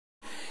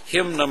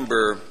hymn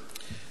number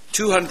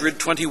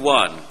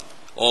 221,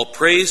 All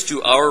Praise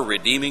to Our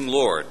Redeeming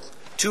Lord,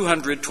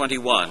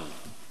 221.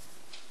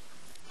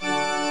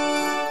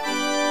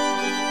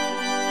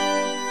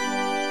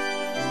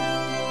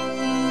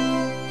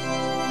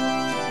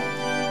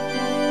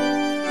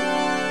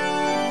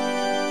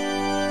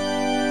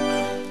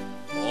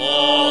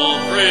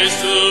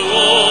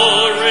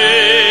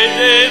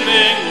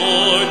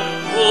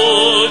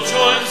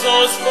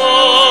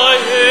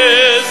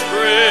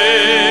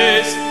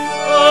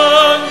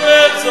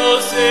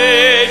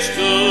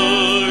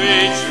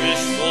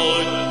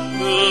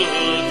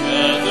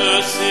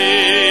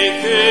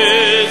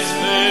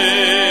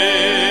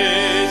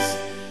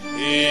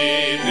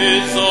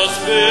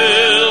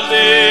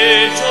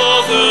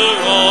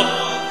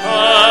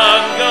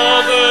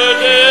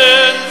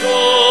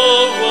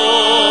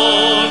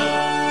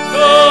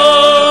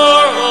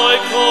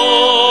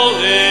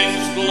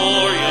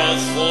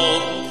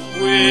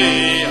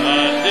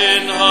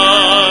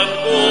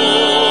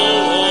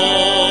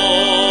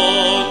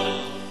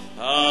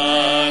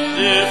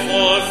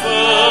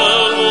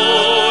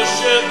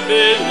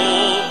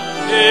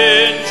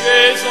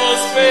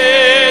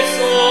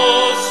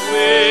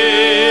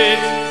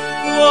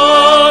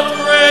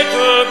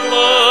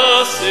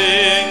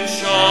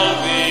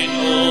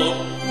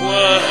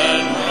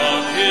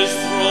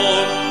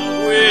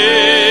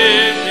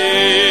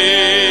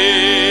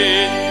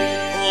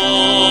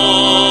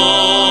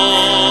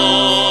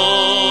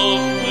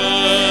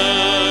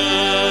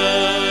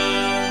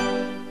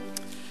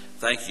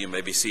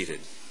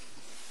 Seated.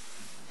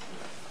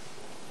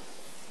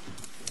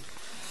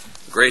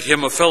 Great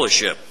hymn of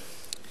fellowship.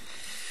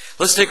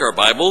 Let's take our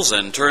Bibles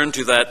and turn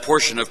to that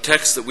portion of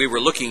text that we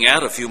were looking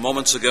at a few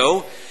moments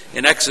ago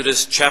in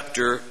Exodus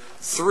chapter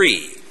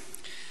 3.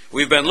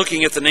 We've been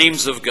looking at the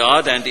names of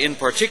God, and in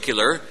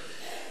particular,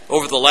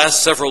 over the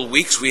last several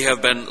weeks, we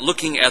have been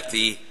looking at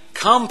the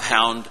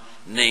compound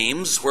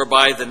names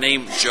whereby the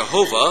name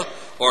Jehovah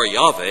or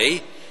Yahweh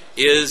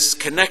is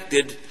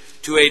connected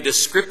to a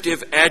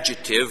descriptive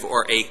adjective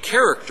or a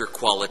character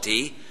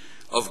quality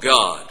of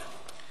God.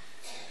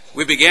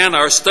 We began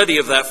our study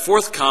of that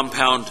fourth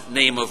compound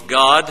name of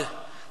God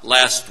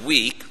last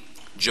week,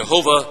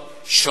 Jehovah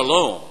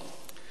Shalom,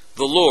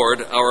 the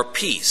Lord our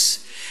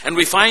peace. And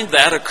we find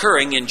that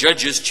occurring in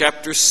Judges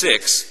chapter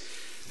 6,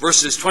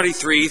 verses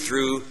 23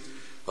 through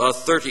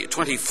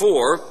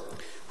 24,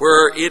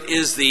 where it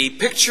is the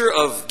picture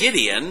of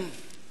Gideon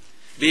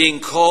being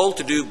called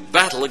to do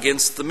battle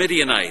against the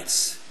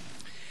Midianites.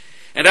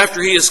 And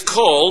after he is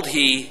called,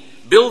 he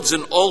builds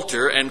an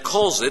altar and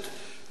calls it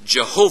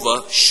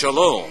Jehovah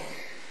Shalom.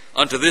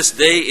 Unto this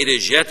day it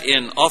is yet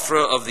in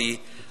Ophrah of the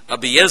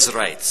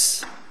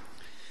Abiezrites.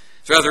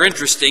 It's rather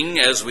interesting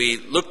as we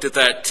looked at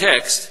that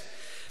text,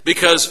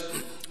 because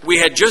we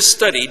had just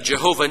studied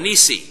Jehovah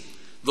Nissi,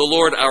 the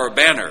Lord our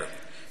banner,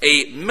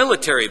 a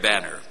military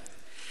banner.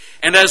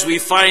 And as we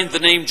find the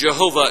name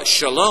Jehovah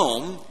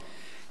Shalom,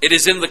 it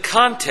is in the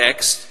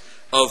context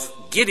of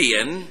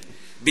Gideon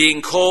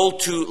being called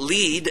to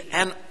lead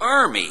an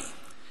army,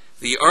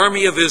 the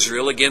army of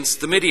Israel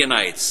against the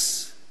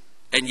Midianites.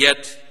 And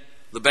yet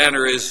the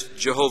banner is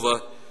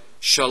Jehovah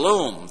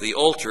Shalom, the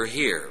altar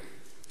here.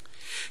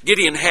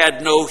 Gideon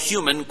had no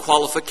human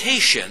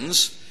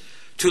qualifications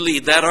to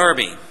lead that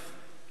army.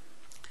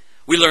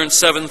 We learned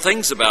 7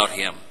 things about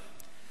him.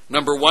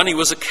 Number 1, he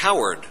was a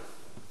coward.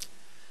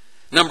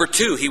 Number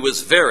 2, he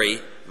was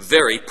very,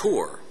 very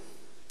poor.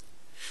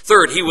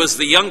 Third, he was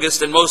the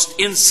youngest and most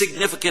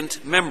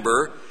insignificant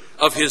member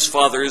of his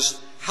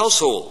father's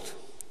household.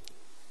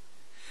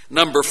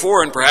 Number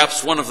 4, and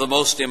perhaps one of the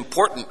most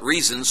important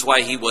reasons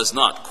why he was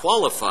not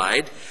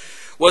qualified,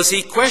 was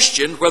he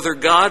questioned whether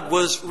God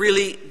was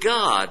really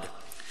God,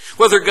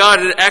 whether God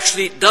had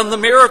actually done the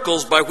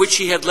miracles by which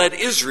he had led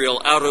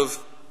Israel out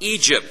of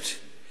Egypt.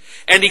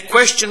 And he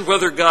questioned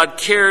whether God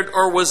cared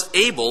or was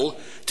able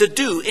to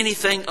do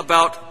anything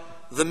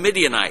about the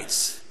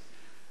Midianites.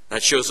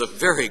 That shows a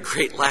very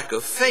great lack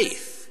of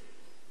faith.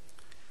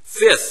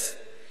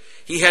 Fifth,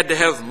 he had to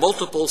have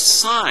multiple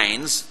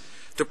signs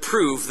to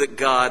prove that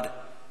God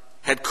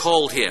had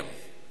called him.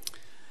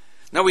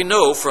 Now we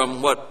know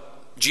from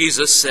what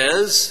Jesus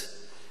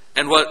says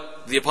and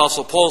what the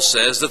Apostle Paul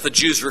says that the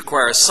Jews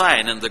require a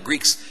sign and the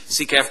Greeks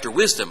seek after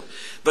wisdom.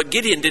 But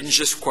Gideon didn't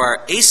just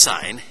require a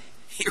sign,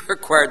 he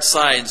required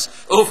signs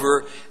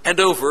over and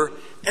over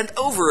and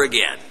over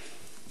again.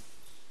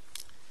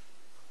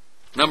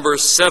 Number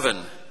 7,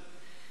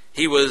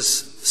 he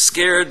was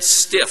scared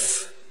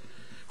stiff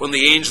when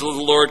the angel of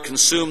the Lord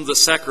consumed the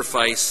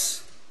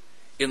sacrifice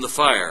in the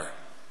fire.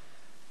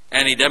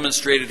 And he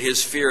demonstrated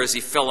his fear as he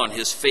fell on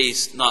his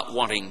face, not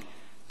wanting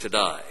to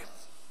die.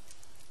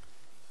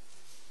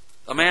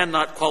 A man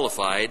not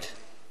qualified,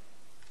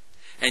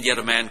 and yet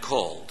a man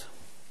called.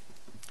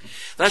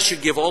 That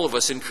should give all of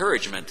us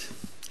encouragement,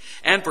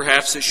 and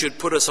perhaps it should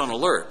put us on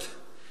alert.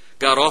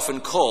 God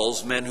often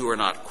calls men who are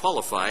not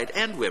qualified,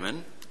 and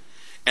women,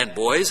 and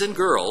boys and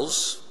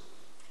girls.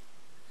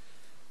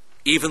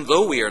 Even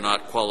though we are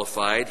not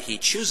qualified, he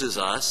chooses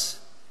us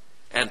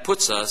and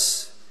puts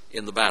us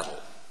in the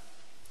battle.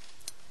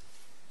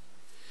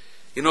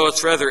 You know,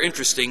 it's rather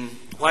interesting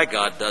why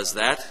God does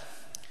that,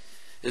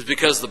 is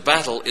because the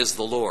battle is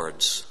the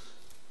Lord's.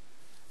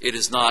 It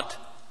is not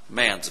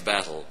man's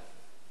battle.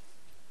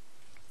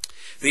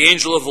 The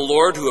angel of the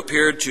Lord who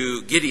appeared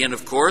to Gideon,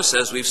 of course,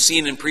 as we've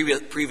seen in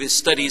previous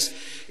studies,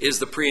 is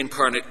the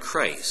pre-incarnate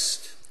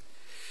Christ.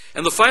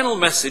 And the final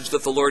message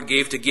that the Lord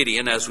gave to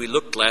Gideon, as we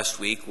looked last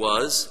week,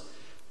 was,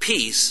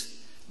 "Peace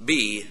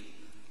be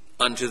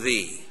unto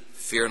thee,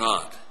 fear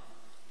not."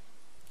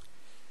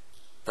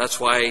 That's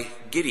why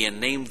Gideon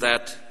named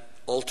that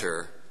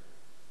altar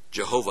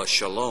Jehovah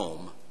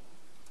Shalom,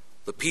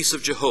 the peace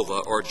of Jehovah,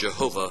 or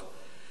Jehovah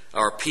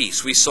our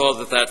peace. We saw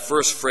that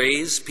first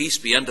phrase, "Peace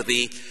be unto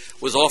thee,"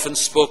 was often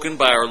spoken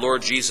by our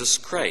Lord Jesus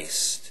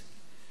Christ.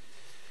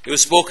 It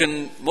was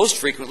spoken most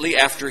frequently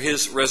after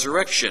his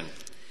resurrection,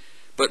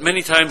 but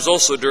many times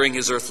also during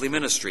his earthly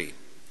ministry.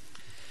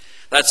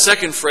 That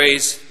second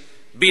phrase,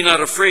 "Be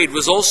not afraid,"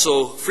 was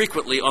also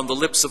frequently on the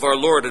lips of our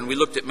Lord, and we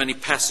looked at many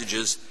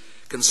passages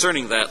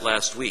concerning that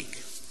last week.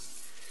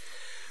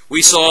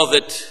 We saw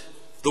that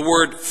the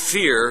word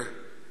fear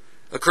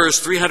occurs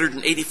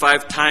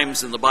 385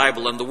 times in the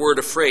Bible, and the word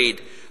afraid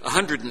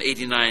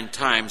 189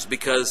 times,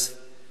 because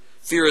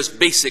fear is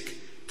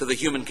basic to the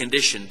human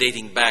condition,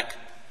 dating back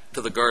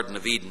to the Garden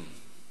of Eden.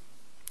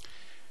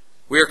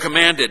 We are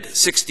commanded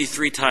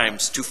 63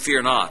 times to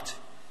fear not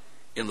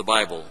in the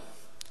Bible,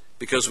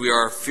 because we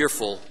are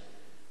fearful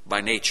by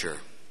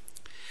nature.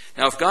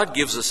 Now, if God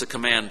gives us a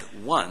command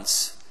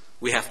once,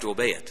 we have to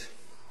obey it.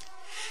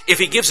 If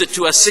he gives it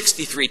to us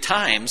 63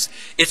 times,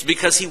 it's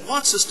because he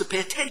wants us to pay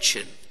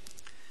attention.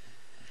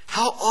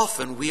 How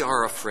often we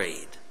are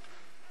afraid.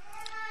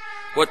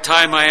 "What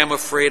time I am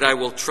afraid, I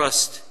will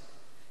trust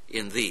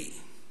in thee."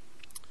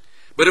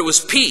 But it was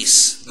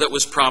peace that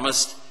was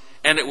promised,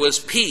 and it was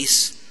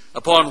peace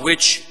upon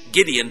which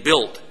Gideon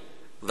built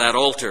that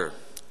altar.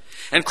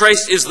 And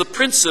Christ is the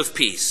Prince of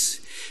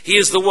Peace. He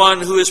is the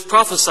one who is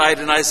prophesied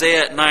in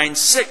Isaiah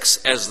 9:6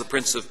 as the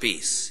Prince of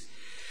Peace.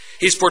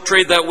 He's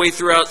portrayed that way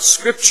throughout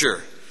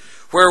Scripture,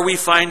 where we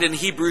find in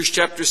Hebrews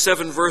chapter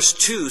 7, verse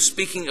 2,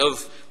 speaking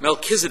of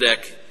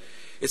Melchizedek,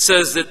 it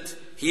says that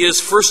he is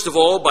first of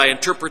all, by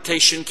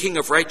interpretation, King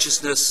of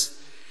righteousness,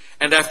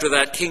 and after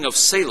that, King of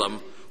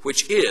Salem,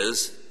 which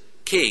is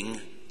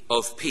King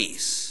of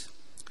Peace.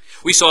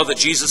 We saw that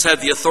Jesus had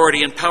the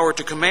authority and power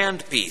to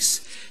command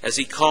peace as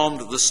he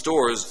calmed the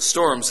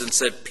storms and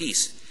said,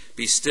 "Peace,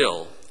 be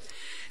still."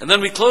 And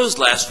then we closed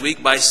last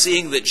week by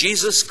seeing that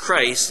Jesus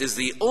Christ is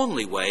the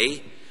only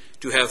way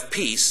to have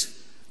peace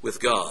with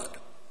God.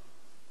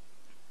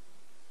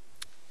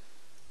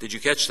 Did you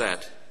catch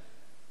that?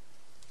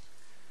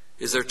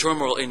 Is there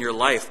turmoil in your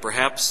life?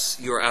 Perhaps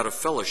you are out of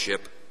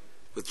fellowship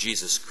with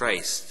Jesus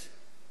Christ.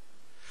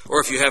 Or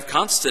if you have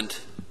constant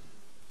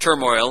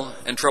turmoil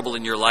and trouble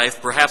in your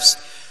life, perhaps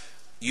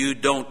you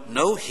don't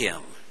know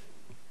him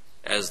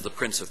as the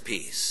Prince of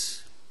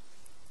Peace.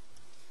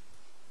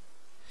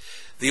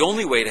 The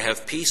only way to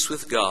have peace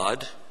with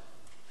God,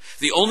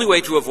 the only way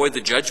to avoid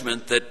the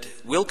judgment that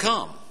will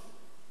come,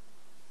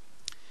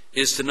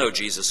 is to know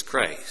Jesus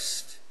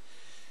Christ.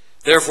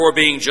 Therefore,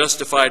 being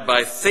justified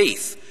by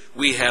faith,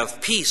 we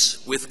have peace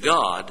with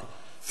God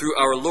through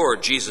our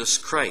Lord Jesus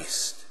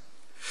Christ.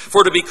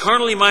 For to be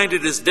carnally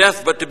minded is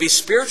death, but to be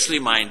spiritually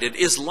minded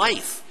is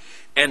life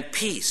and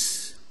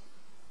peace.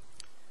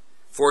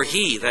 For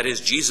he, that is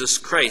Jesus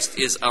Christ,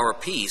 is our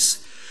peace,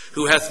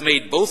 who hath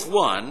made both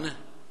one,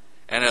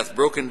 and hath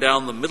broken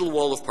down the middle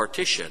wall of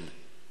partition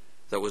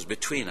that was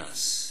between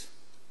us.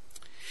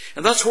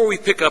 And that's where we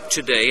pick up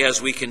today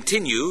as we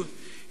continue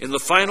in the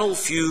final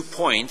few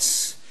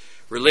points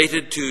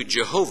related to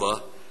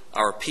Jehovah,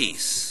 our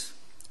peace.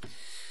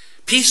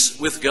 Peace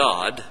with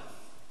God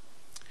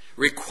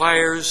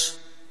requires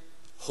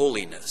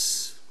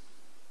holiness.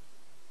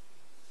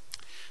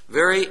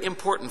 Very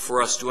important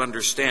for us to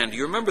understand.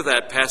 You remember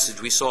that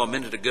passage we saw a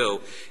minute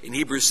ago in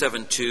Hebrews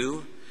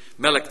 7:2?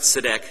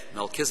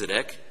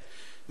 Melchizedek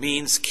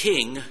means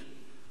king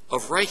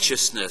of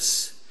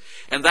righteousness.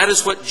 And that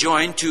is what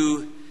joined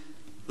to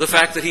the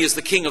fact that he is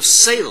the king of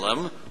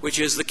Salem, which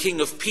is the king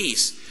of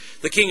peace.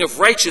 The king of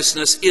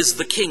righteousness is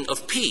the king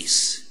of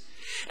peace.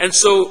 And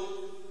so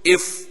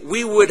if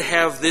we would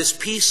have this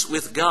peace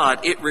with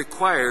God, it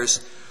requires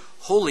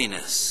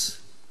holiness.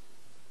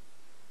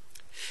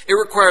 It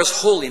requires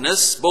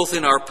holiness both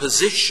in our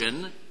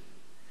position,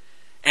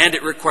 and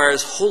it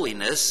requires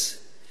holiness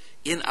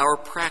in our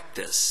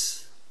practice.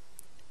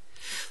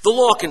 The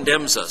law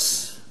condemns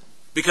us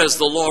because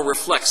the law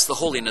reflects the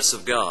holiness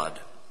of God.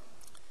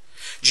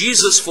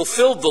 Jesus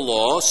fulfilled the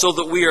law so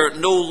that we are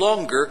no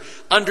longer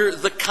under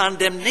the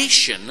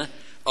condemnation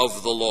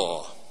of the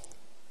law.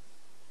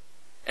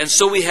 And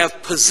so we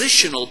have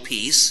positional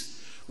peace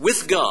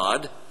with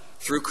God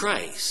through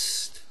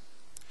Christ.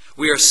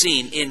 We are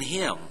seen in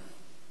him.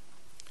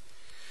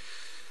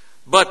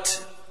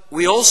 But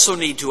we also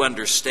need to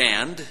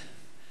understand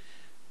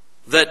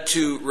that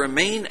to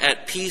remain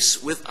at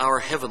peace with our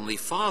Heavenly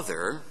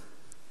Father,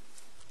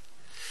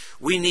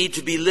 We need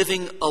to be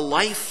living a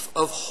life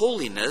of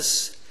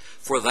holiness,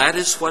 for that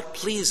is what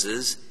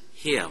pleases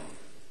him.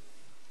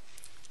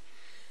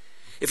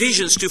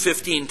 Ephesians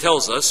 2:15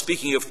 tells us,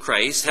 speaking of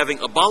Christ, having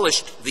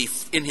abolished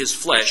in his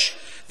flesh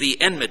the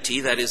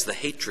enmity, that is the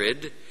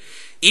hatred,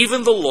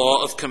 even the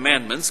law of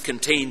commandments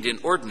contained in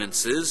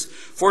ordinances,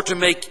 for to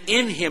make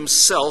in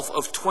himself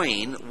of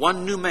twain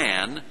one new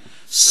man,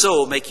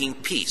 so making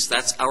peace.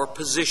 That's our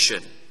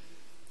position.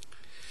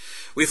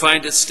 We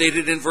find it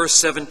stated in verse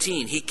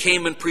 17, he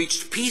came and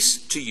preached peace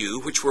to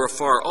you which were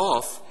afar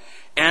off,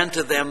 and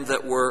to them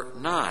that were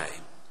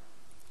nigh.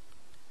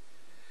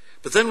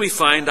 But then we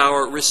find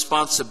our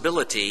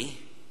responsibility,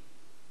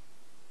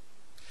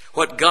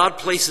 what God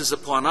places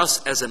upon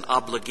us as an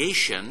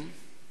obligation,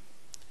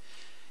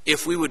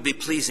 if we would be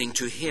pleasing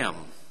to him.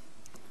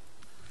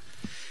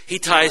 He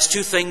ties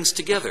two things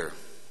together,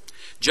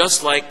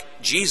 just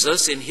like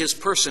Jesus in his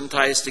person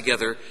ties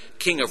together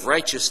King of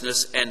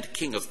righteousness and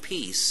King of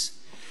peace.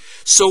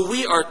 So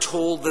we are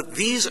told that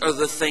these are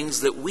the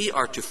things that we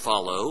are to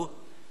follow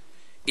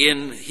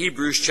in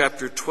Hebrews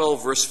chapter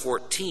 12, verse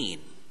 14.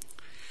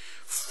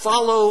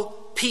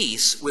 Follow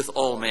peace with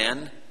all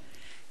men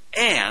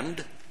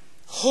and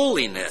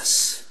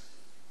holiness.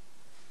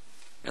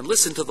 And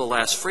listen to the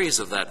last phrase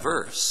of that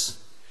verse.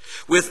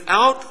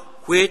 Without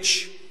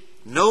which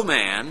no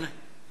man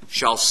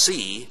shall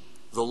see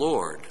the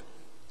Lord.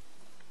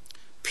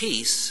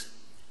 Peace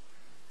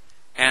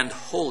and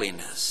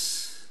holiness.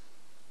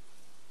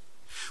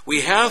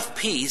 We have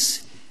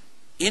peace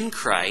in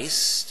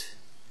Christ,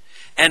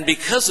 and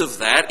because of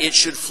that, it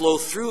should flow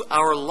through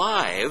our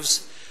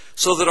lives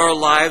so that our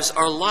lives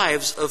are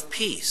lives of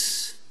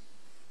peace.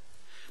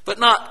 But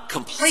not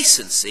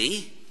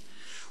complacency.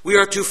 We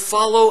are to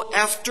follow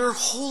after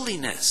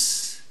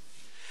holiness,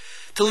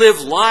 to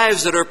live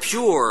lives that are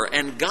pure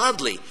and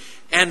godly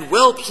and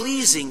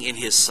well-pleasing in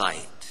his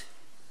sight.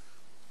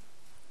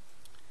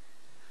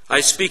 I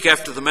speak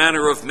after the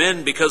manner of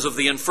men because of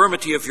the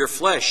infirmity of your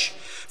flesh.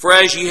 For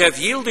as ye have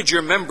yielded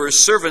your members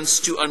servants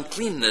to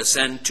uncleanness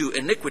and to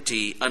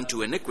iniquity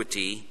unto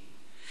iniquity,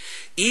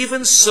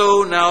 even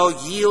so now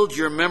yield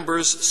your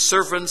members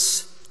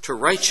servants to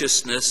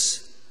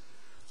righteousness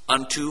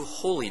unto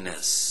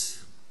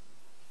holiness.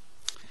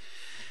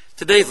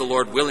 Today, the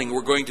Lord willing,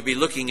 we're going to be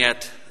looking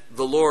at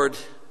the Lord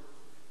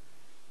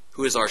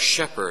who is our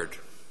shepherd,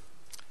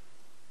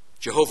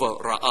 Jehovah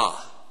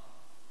Ra'ah.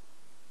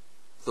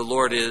 The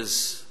Lord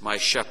is my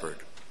shepherd.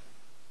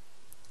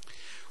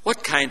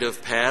 What kind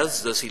of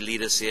paths does he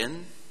lead us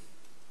in?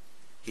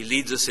 He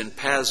leads us in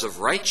paths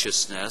of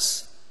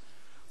righteousness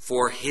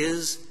for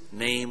his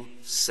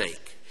name's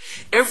sake.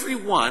 Every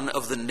one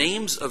of the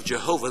names of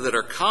Jehovah that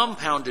are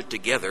compounded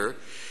together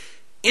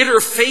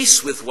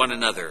interface with one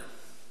another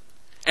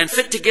and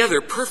fit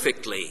together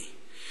perfectly,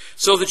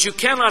 so that you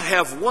cannot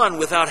have one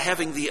without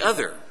having the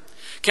other,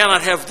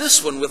 cannot have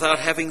this one without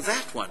having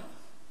that one.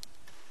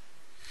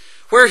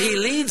 Where he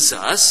leads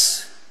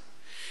us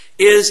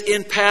is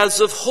in paths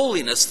of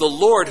holiness. The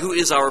Lord who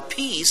is our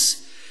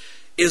peace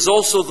is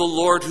also the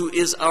Lord who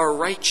is our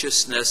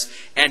righteousness,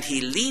 and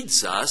he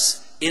leads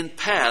us in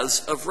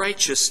paths of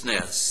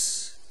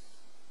righteousness.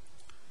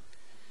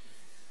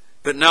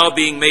 But now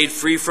being made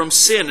free from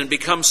sin and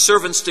become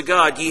servants to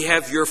God, ye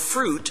have your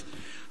fruit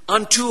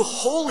unto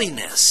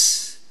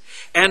holiness,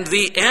 and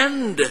the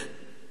end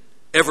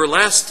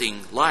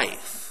everlasting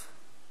life.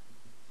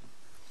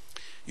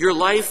 Your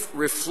life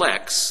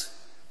reflects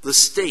the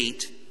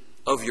state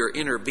of your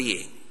inner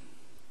being.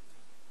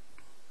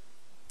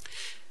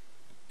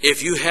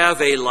 If you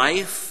have a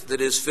life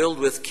that is filled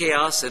with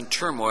chaos and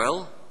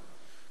turmoil,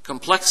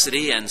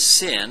 complexity and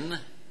sin,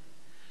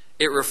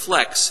 it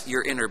reflects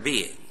your inner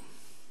being.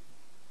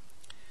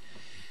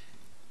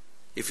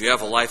 If you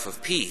have a life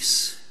of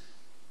peace,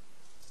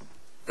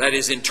 that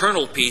is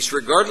internal peace,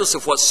 regardless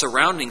of what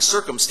surrounding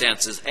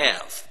circumstances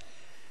have,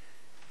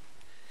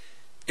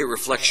 it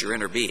reflects your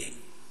inner being.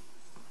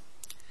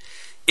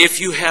 If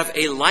you have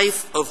a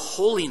life of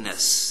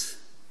holiness,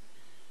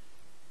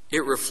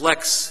 it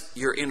reflects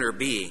your inner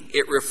being.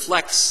 It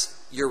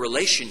reflects your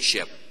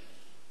relationship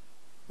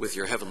with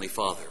your Heavenly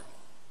Father.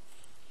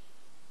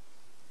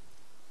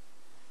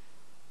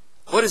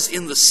 What is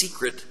in the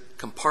secret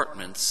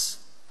compartments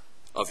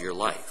of your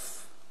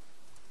life?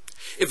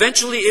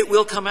 Eventually it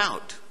will come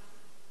out.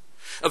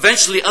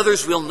 Eventually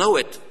others will know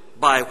it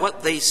by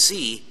what they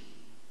see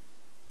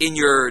in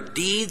your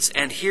deeds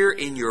and hear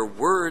in your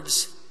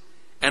words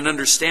and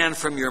understand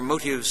from your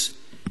motives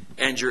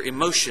and your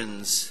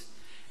emotions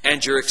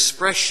and your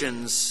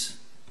expressions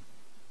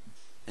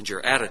and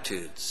your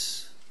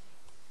attitudes.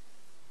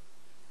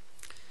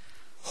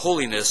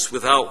 Holiness,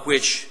 without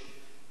which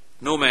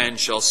no man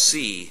shall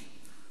see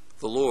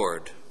the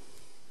Lord.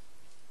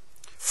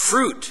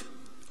 Fruit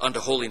unto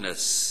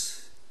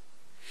holiness.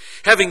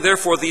 Having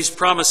therefore these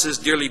promises,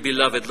 dearly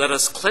beloved, let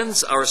us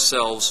cleanse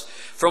ourselves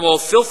from all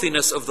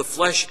filthiness of the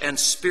flesh and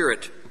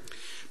spirit,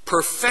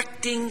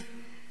 perfecting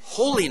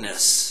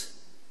holiness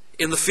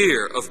in the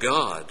fear of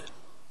God.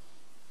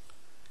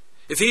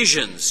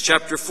 Ephesians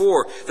chapter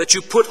 4, that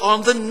you put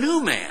on the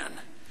new man,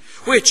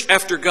 which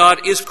after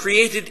God is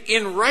created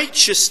in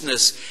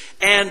righteousness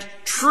and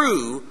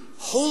true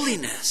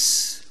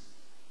holiness.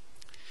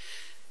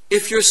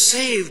 If you're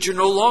saved, you're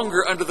no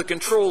longer under the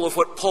control of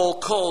what Paul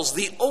calls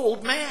the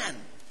old man.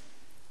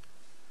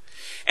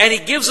 And he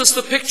gives us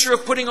the picture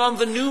of putting on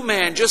the new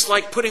man, just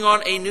like putting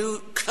on a new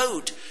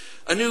coat,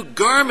 a new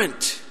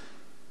garment.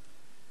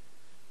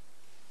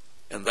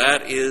 And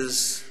that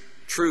is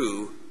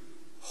true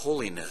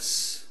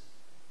holiness.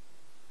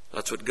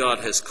 That's what God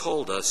has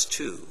called us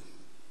to.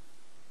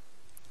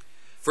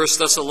 1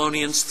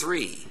 Thessalonians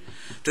 3,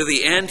 to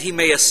the end he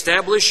may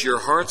establish your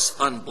hearts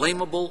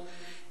unblameable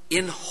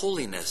in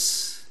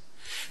holiness.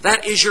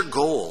 That is your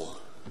goal.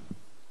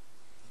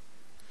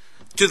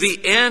 To the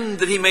end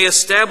that he may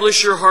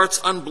establish your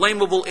hearts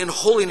unblameable in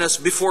holiness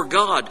before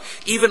God,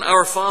 even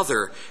our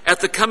Father, at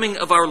the coming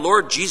of our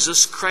Lord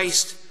Jesus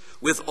Christ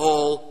with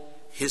all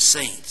his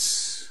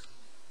saints.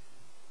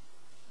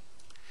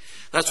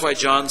 That's why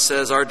John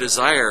says our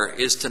desire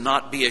is to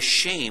not be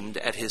ashamed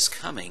at his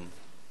coming.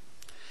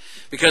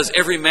 Because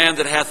every man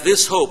that hath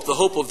this hope, the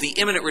hope of the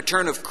imminent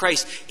return of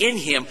Christ in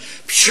him,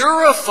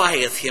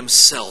 purifieth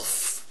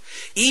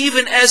himself,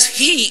 even as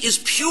he is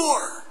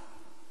pure.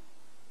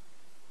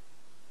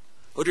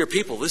 Oh, dear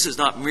people, this is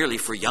not merely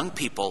for young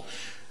people.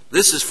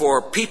 This is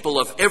for people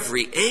of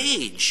every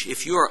age,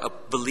 if you are a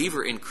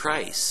believer in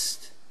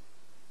Christ.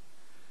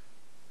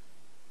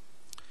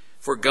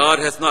 For God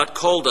hath not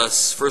called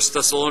us, 1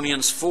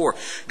 Thessalonians 4,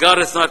 God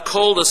hath not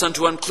called us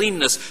unto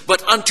uncleanness,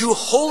 but unto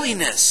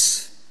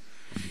holiness.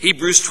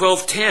 Hebrews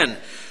 12:10,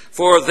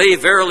 for they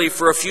verily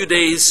for a few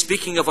days,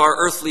 speaking of our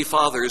earthly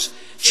fathers,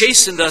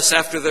 chastened us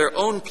after their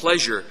own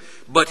pleasure,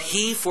 but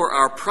he for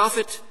our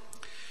profit,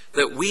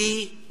 that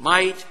we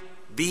might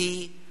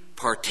be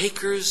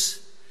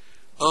partakers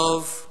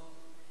of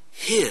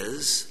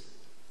his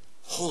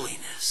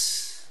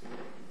holiness.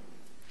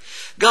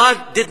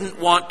 God didn't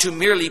want to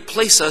merely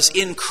place us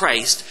in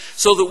Christ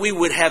so that we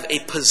would have a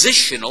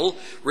positional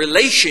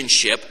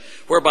relationship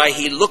whereby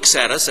he looks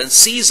at us and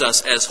sees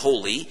us as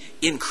holy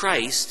in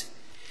Christ.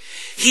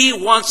 He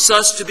wants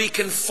us to be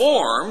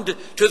conformed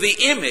to the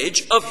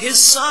image of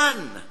his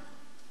Son.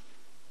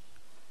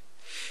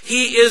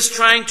 He is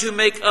trying to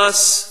make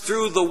us,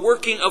 through the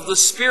working of the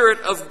Spirit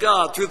of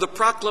God, through the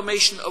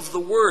proclamation of the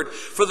Word,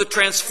 for the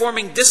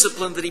transforming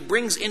discipline that he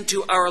brings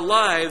into our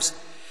lives,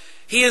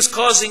 he is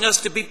causing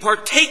us to be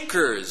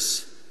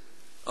partakers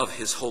of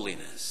his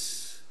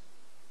holiness.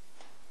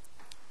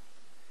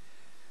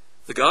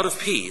 The God of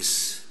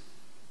peace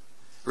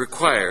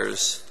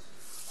requires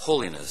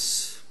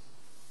holiness.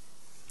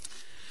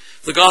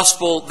 The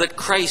gospel that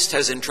Christ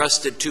has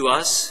entrusted to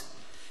us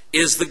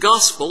is the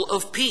gospel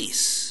of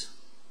peace.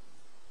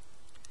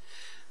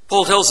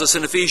 Paul tells us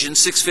in Ephesians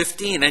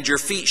 6:15, and your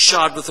feet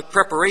shod with the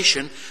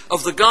preparation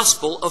of the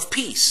gospel of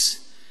peace.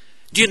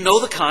 Do you know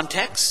the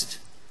context?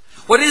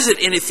 What is it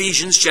in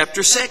Ephesians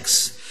chapter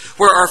 6,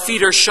 where our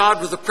feet are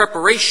shod with the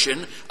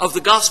preparation of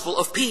the gospel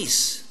of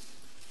peace?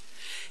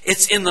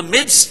 It's in the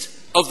midst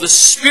of the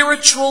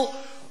spiritual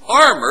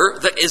armor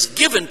that is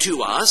given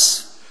to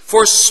us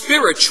for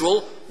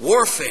spiritual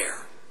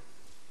warfare.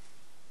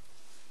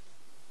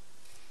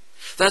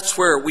 That's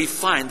where we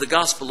find the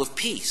gospel of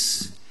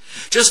peace.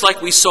 Just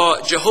like we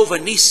saw Jehovah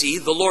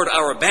Nissi, the Lord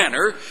our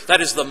banner,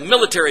 that is the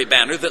military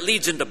banner that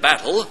leads into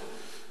battle.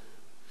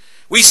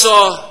 We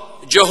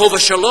saw Jehovah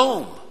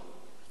Shalom,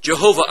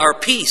 Jehovah our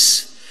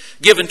peace,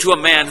 given to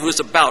a man who is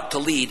about to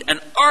lead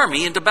an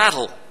army into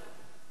battle.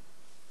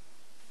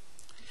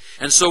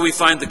 And so we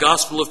find the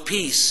gospel of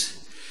peace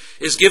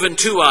is given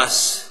to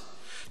us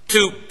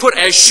to put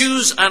as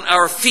shoes on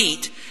our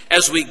feet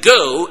as we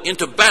go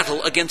into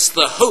battle against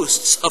the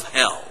hosts of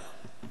hell.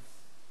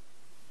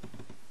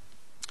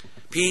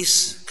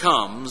 Peace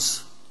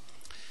comes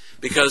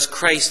because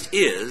Christ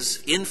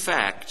is, in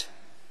fact,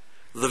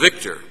 the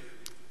victor.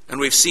 And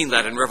we've seen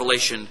that in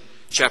Revelation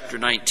chapter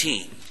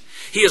 19.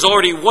 He has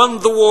already won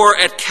the war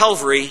at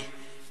Calvary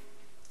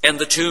and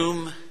the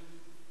tomb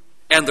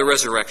and the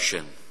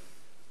resurrection.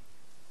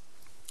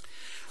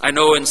 I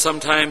know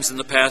sometimes in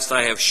the past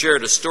I have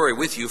shared a story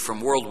with you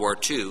from World War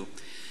II.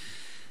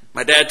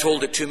 My dad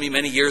told it to me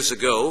many years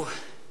ago.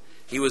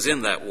 He was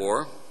in that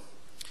war.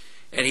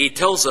 And he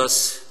tells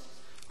us,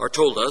 or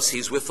told us,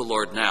 he's with the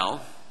Lord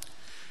now,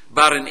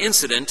 about an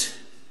incident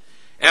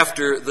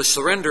after the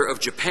surrender of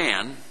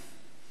Japan,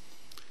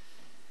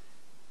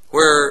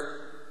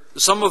 where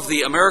some of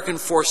the American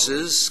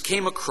forces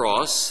came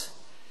across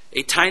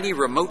a tiny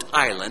remote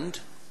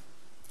island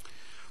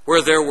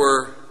where there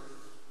were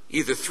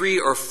either 3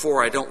 or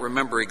 4, I don't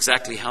remember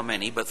exactly how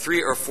many, but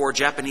 3 or 4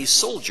 Japanese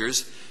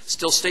soldiers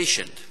still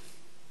stationed.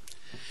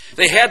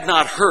 They had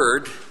not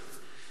heard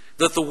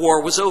that the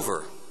war was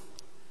over.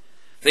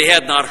 They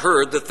had not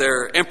heard that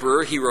their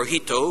emperor,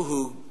 Hirohito,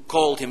 who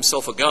called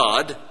himself a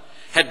god,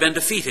 had been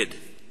defeated.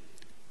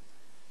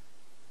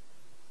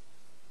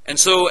 And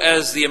so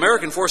as the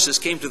American forces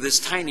came to this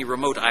tiny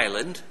remote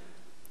island,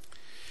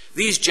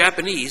 these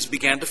Japanese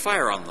began to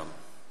fire on them.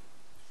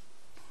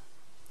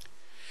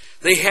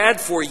 They had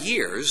for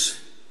years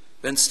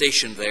been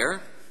stationed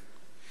there,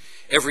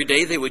 Every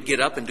day they would get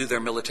up and do their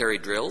military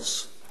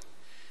drills,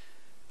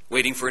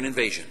 waiting for an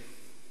invasion.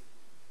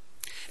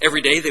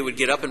 Every day they would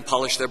get up and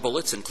polish their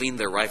bullets and clean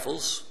their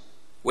rifles,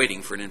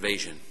 waiting for an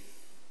invasion.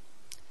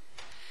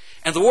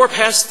 And the war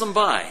passed them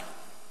by.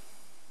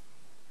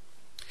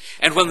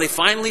 And when they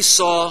finally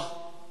saw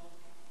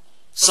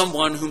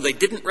someone whom they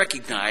didn't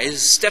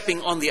recognize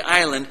stepping on the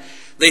island,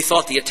 they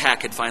thought the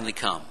attack had finally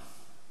come.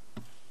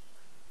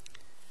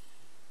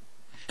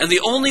 And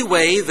the only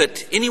way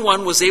that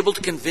anyone was able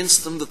to convince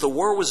them that the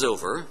war was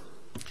over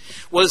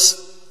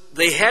was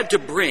they had to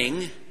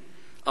bring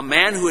a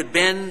man who had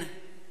been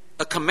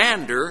a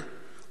commander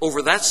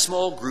over that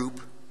small group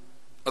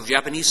of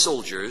Japanese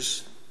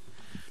soldiers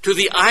to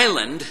the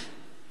island,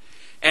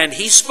 and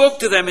he spoke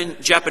to them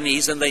in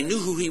Japanese, and they knew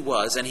who he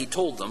was, and he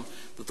told them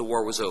that the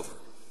war was over,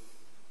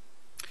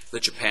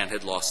 that Japan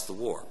had lost the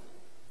war.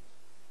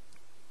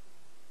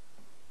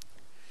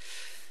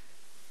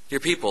 Dear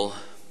people,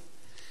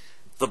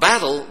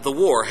 the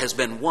war has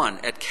been won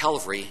at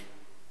Calvary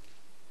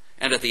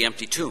and at the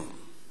empty tomb.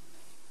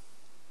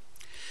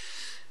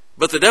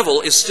 But the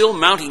devil is still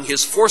mounting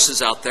his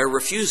forces out there,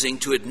 refusing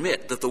to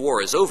admit that the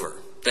war is over,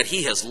 that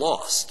he has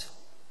lost.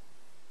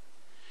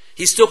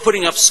 He's still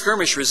putting up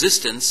skirmish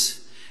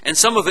resistance, and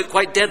some of it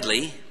quite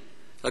deadly,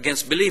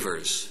 against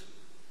believers.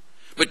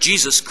 But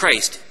Jesus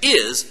Christ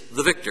is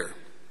the victor.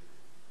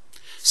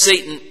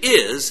 Satan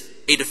is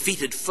a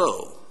defeated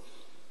foe.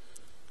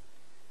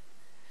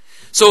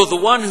 So the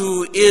one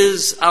who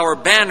is our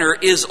banner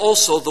is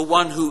also the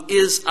one who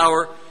is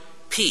our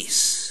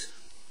peace.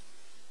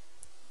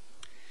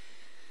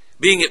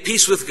 Being at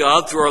peace with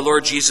God through our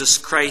Lord Jesus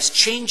Christ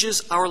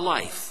changes our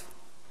life.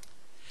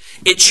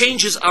 It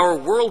changes our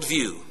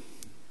worldview.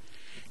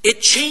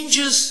 It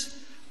changes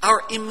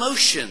our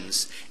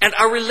emotions and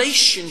our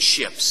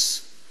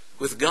relationships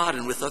with God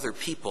and with other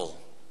people.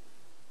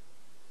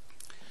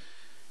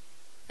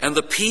 And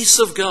the peace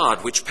of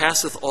God, which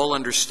passeth all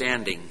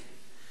understanding,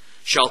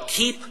 shall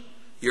keep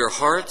your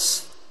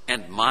hearts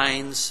and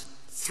minds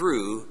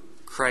through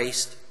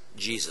Christ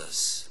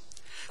Jesus.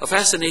 A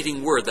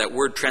fascinating word, that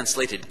word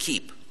translated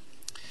keep.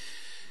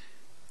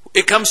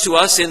 It comes to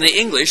us in the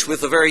English with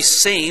the very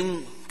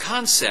same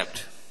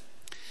concept.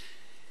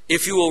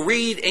 If you will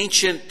read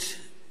ancient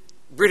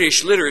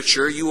British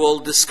literature, you will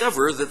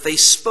discover that they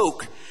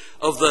spoke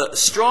of the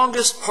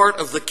strongest part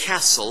of the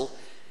castle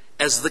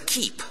as the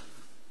keep.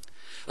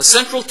 A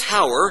central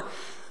tower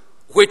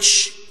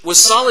which was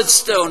solid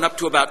stone up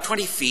to about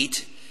 20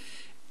 feet,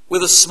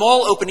 with a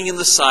small opening in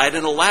the side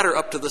and a ladder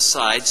up to the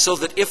side, so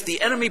that if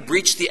the enemy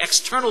breached the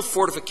external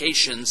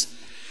fortifications,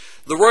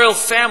 the royal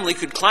family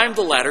could climb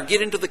the ladder,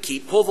 get into the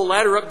keep, pull the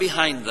ladder up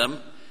behind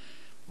them,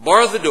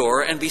 bar the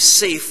door, and be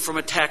safe from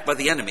attack by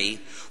the enemy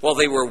while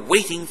they were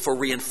waiting for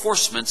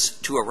reinforcements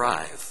to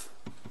arrive.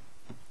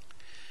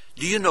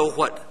 Do you know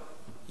what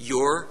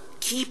your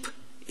keep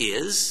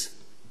is?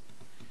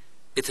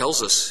 It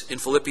tells us in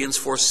Philippians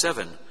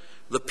 4:7,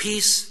 the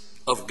peace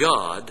of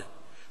God,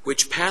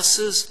 which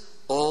passes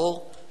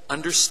all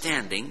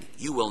understanding,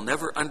 you will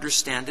never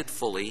understand it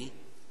fully,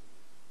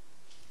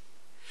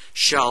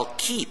 shall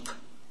keep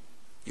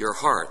your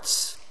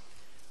hearts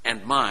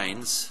and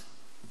minds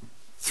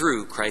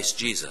through Christ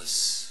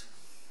Jesus.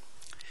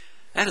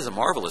 That is a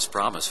marvelous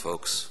promise,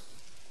 folks.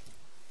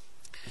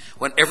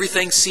 When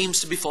everything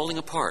seems to be falling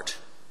apart,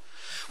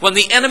 when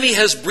the enemy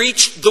has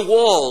breached the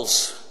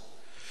walls,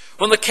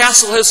 when the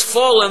castle has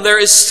fallen, there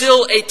is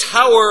still a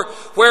tower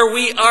where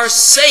we are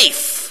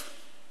safe,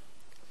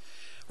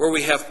 where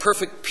we have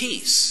perfect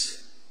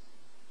peace,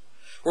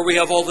 where we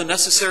have all the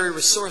necessary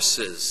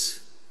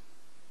resources,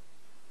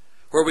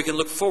 where we can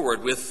look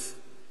forward with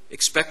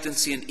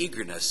expectancy and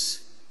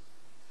eagerness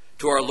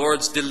to our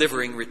Lord's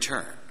delivering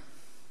return.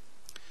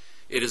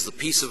 It is the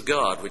peace of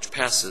God which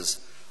passes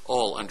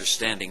all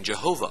understanding.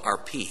 Jehovah, our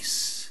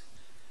peace.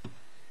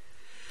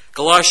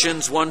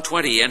 Colossians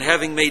 1:20, and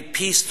having made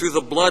peace through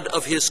the blood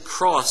of his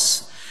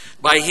cross,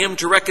 by him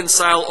to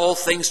reconcile all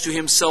things to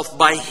himself.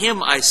 By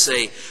him, I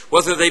say,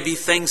 whether they be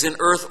things in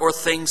earth or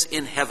things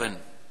in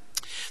heaven.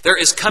 There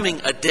is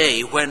coming a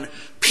day when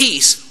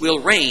peace will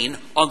reign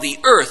on the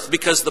earth,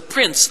 because the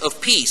Prince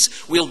of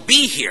Peace will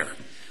be here.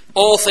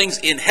 All things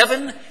in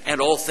heaven and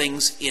all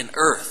things in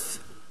earth.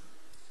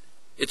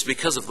 It's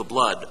because of the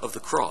blood of the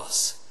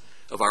cross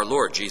of our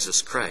Lord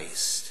Jesus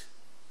Christ.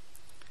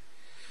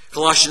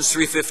 Colossians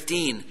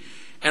 3:15,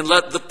 and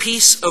let the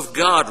peace of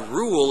God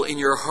rule in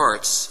your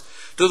hearts,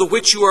 to the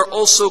which you are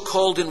also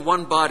called in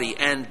one body,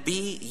 and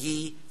be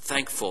ye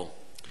thankful.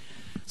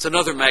 It's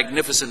another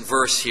magnificent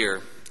verse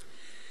here.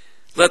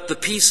 Let the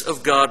peace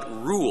of God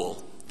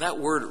rule. That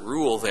word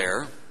rule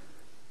there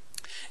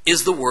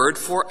is the word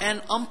for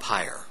an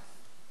umpire.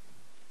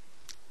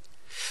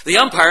 The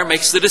umpire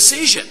makes the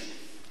decision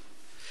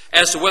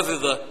as to whether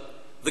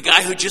the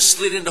guy who just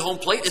slid into home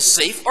plate is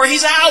safe or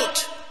he's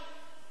out.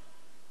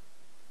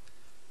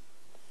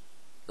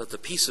 Let the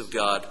peace of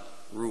God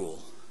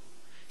rule.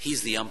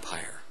 He's the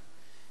umpire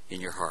in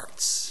your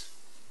hearts.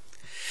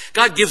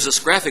 God gives us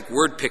graphic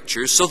word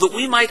pictures so that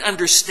we might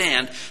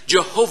understand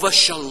Jehovah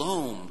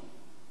Shalom.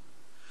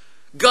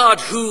 God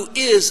who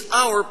is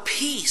our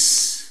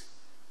peace.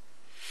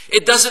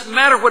 It doesn't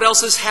matter what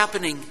else is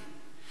happening.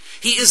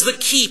 He is the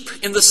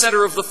keep in the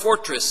center of the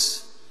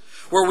fortress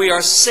where we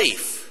are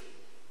safe.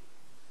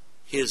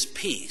 His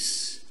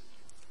peace.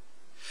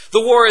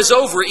 The war is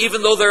over,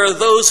 even though there are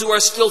those who are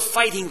still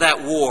fighting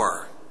that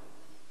war.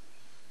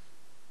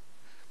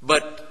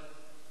 But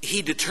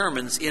he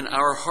determines in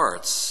our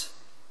hearts,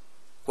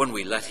 when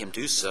we let him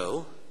do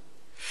so,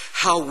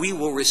 how we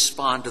will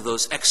respond to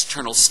those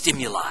external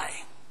stimuli.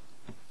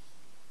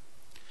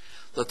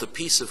 Let the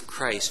peace of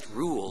Christ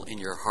rule in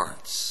your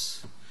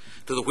hearts,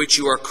 to the which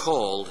you are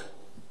called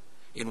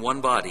in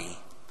one body,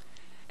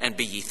 and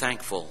be ye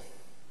thankful.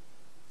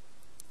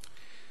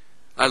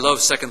 I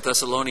love 2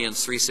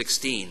 Thessalonians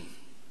 3:16.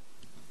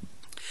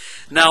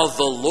 Now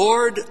the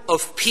Lord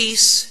of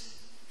peace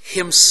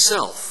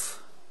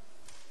himself.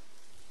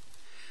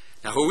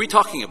 Now who are we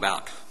talking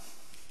about?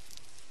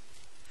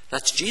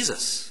 That's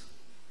Jesus.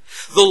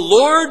 The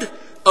Lord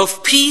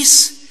of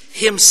peace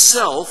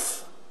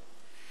himself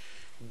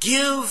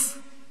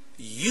give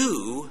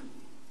you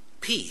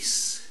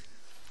peace.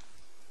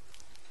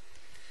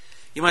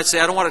 You might say,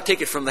 I don't want to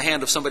take it from the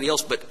hand of somebody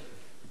else, but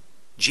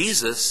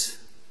Jesus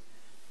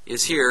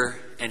is here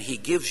and he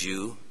gives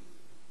you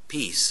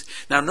peace.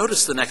 Now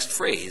notice the next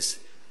phrase.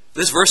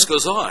 This verse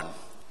goes on.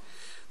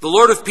 The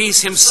Lord of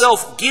peace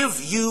himself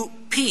give you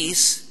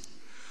peace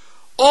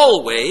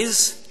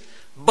always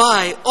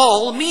by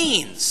all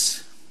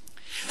means.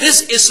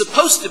 This is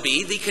supposed to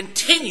be the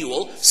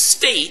continual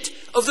state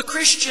of the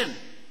Christian.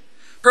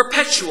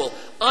 Perpetual,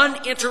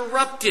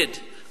 uninterrupted,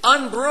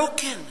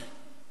 unbroken.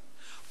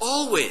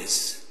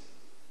 Always.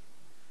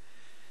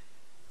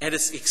 And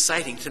it's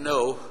exciting to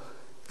know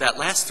that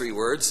last three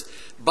words,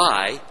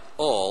 by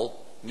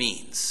all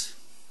means.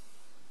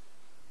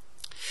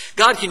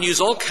 God can use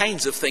all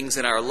kinds of things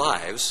in our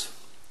lives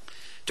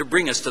to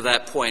bring us to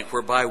that point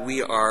whereby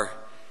we are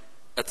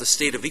at the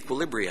state of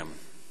equilibrium.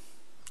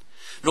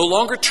 No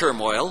longer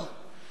turmoil,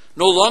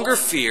 no longer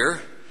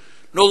fear,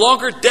 no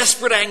longer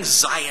desperate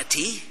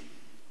anxiety,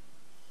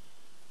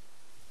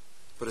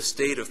 but a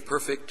state of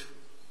perfect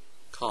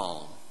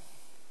calm.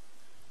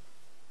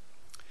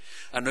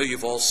 I know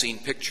you've all seen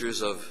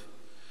pictures of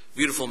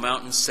beautiful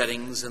mountain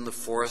settings and the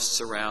forests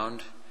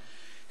around,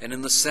 and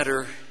in the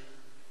center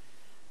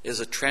is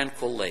a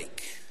tranquil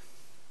lake,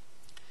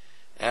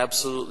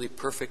 absolutely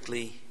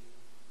perfectly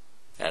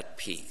at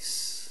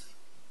peace.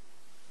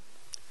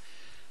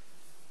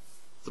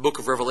 The book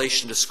of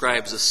Revelation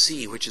describes a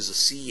sea which is a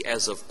sea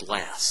as of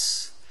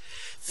glass.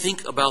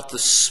 Think about the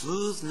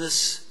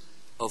smoothness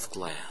of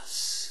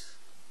glass.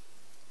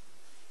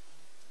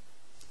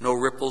 No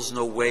ripples,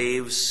 no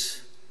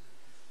waves,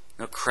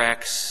 no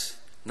cracks,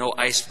 no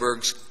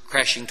icebergs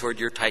crashing toward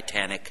your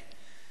Titanic.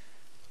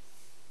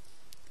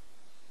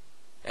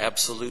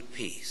 Absolute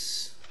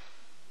peace.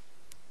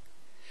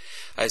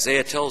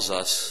 Isaiah tells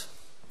us,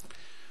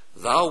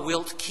 thou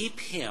wilt keep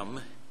him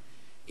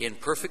in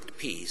perfect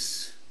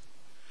peace,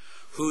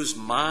 whose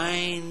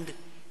mind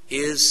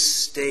is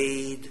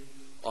stayed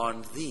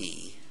on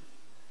thee,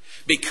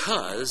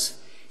 because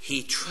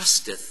he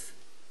trusteth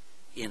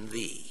in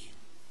thee.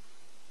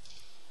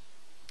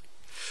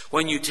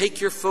 When you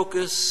take your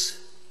focus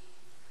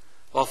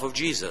off of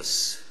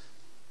Jesus,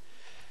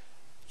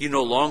 you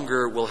no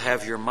longer will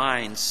have your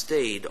mind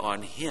stayed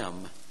on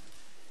him,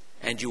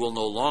 and you will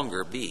no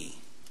longer be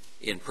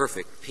in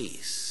perfect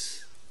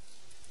peace.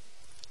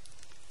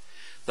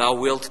 Thou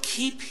wilt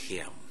keep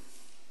him.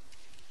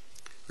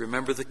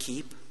 Remember the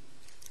keep?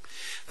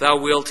 Thou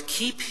wilt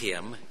keep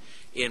him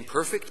in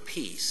perfect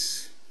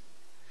peace,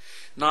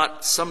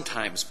 not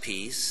sometimes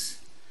peace,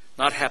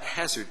 not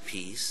haphazard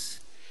peace.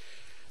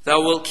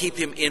 Thou wilt keep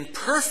him in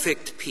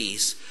perfect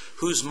peace,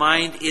 whose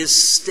mind is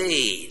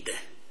stayed.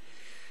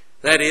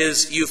 That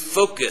is, you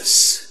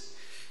focus.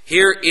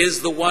 Here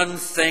is the one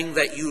thing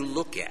that you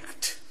look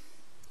at.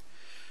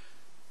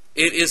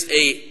 It is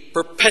a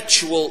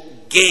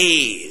perpetual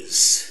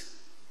gaze,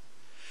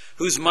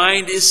 whose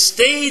mind is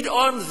stayed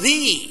on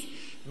thee,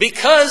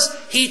 because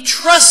he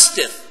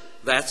trusteth.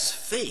 That's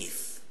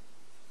faith.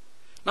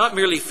 Not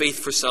merely faith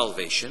for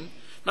salvation,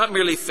 not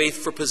merely faith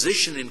for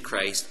position in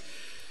Christ,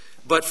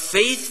 but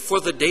faith for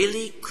the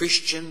daily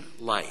Christian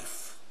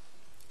life.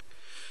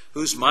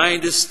 Whose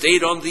mind is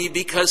stayed on thee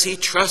because he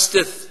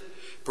trusteth.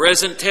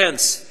 Present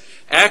tense,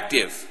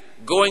 active,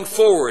 going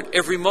forward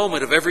every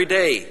moment of every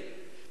day,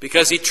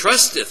 because he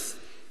trusteth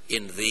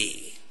in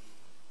thee.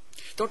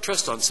 Don't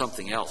trust on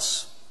something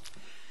else.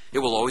 It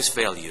will always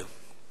fail you.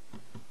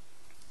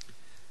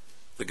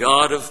 The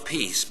God of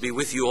peace be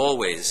with you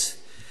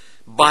always.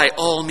 By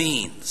all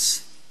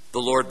means, the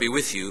Lord be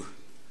with you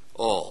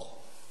all.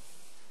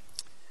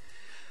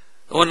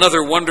 Oh,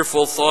 another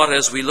wonderful thought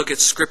as we look at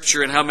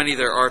Scripture, and how many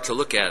there are to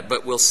look at,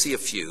 but we'll see a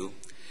few.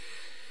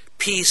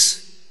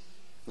 Peace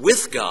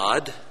with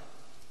God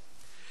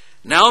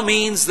now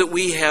means that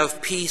we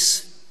have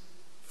peace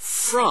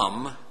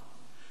from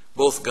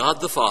both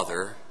God the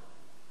Father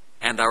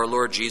and our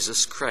Lord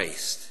Jesus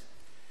Christ.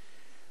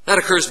 That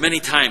occurs many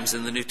times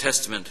in the New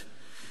Testament.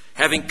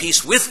 Having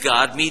peace with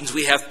God means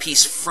we have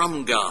peace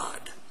from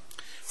God.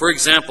 For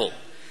example,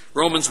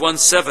 Romans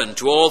 1:7,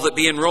 to all that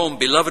be in Rome,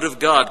 beloved of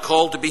God,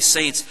 called to be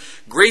saints,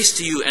 grace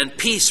to you and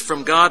peace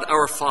from God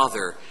our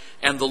Father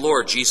and the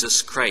Lord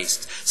Jesus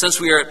Christ. Since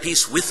we are at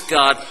peace with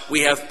God,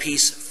 we have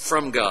peace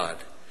from God.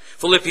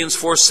 Philippians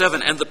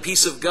 4:7, and the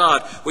peace of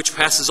God, which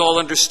passes all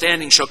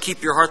understanding, shall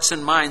keep your hearts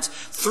and minds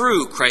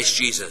through Christ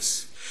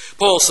Jesus.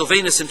 Paul,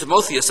 Silvanus, and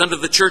Timotheus, unto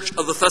the church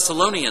of the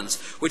Thessalonians,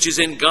 which is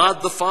in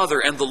God the Father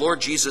and the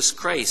Lord Jesus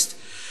Christ.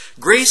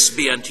 Grace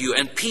be unto you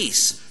and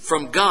peace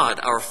from God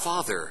our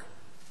Father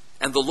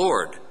and the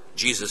Lord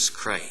Jesus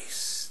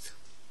Christ.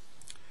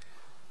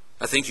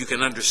 I think you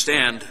can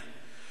understand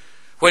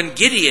when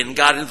Gideon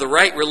got into the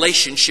right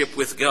relationship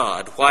with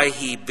God, why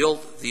he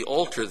built the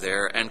altar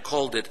there and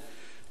called it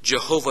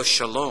Jehovah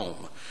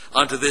Shalom.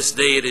 Unto this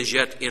day it is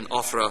yet in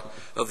Ophrah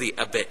of the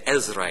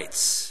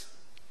Abiezrites.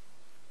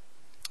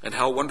 And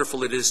how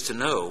wonderful it is to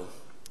know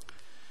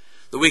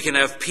that we can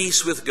have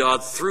peace with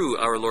God through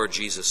our Lord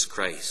Jesus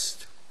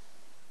Christ.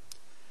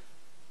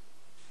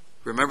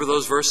 Remember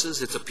those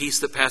verses? It's a peace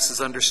that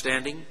passes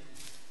understanding.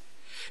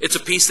 It's a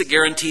peace that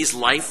guarantees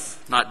life,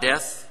 not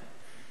death.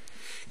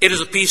 It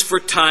is a peace for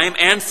time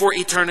and for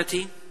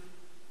eternity.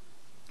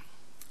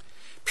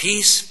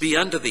 Peace be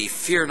unto thee,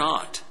 fear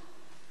not.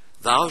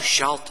 Thou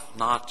shalt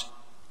not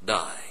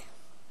die.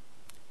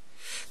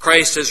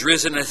 Christ has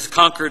risen and has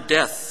conquered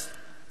death.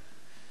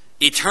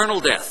 Eternal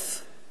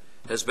death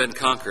has been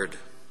conquered.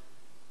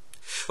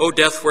 O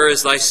death, where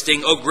is thy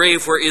sting? O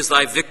grave, where is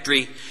thy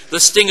victory? The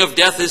sting of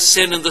death is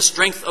sin, and the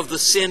strength of the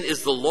sin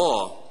is the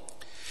law.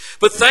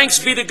 But thanks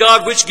be to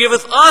God, which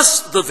giveth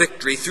us the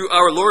victory through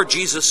our Lord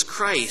Jesus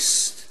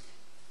Christ.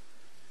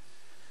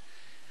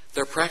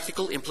 There are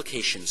practical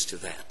implications to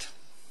that.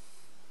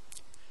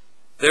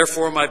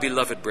 Therefore, my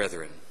beloved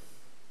brethren,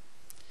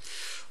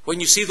 when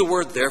you see the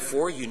word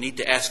therefore, you need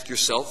to ask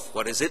yourself,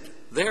 what is it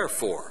there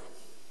for?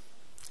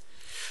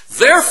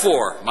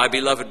 Therefore, my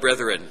beloved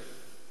brethren,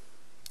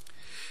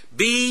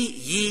 be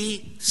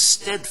ye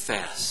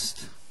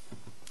steadfast.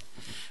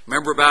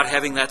 Remember about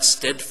having that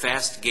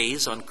steadfast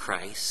gaze on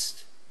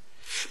Christ?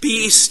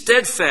 Be ye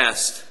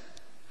steadfast,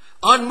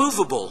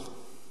 unmovable,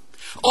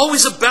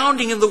 always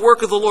abounding in the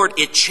work of the Lord.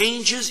 It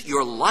changes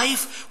your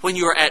life when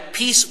you are at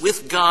peace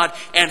with God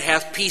and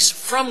have peace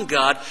from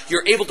God.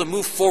 You're able to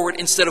move forward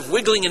instead of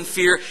wiggling in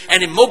fear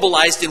and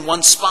immobilized in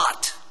one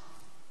spot.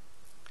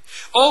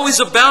 Always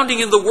abounding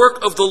in the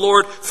work of the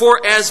Lord,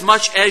 for as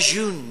much as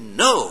you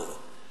know,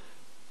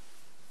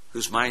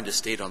 whose mind is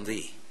stayed on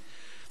thee,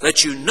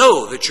 that you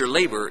know that your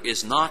labor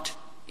is not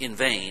in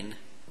vain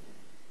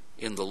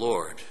in the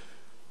Lord.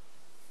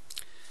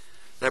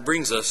 That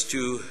brings us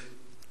to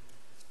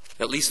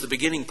at least the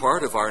beginning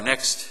part of our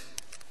next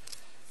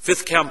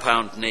fifth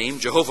compound name,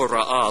 Jehovah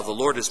Ra'ah, the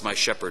Lord is my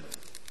shepherd.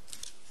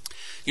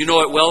 You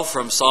know it well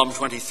from Psalm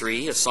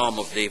 23, a psalm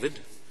of David.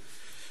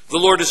 The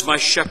Lord is my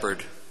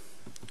shepherd,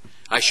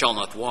 I shall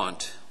not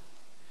want.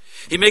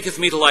 He maketh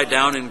me to lie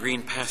down in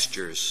green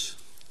pastures.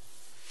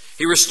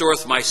 He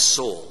restoreth my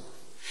soul.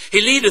 He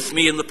leadeth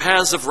me in the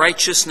paths of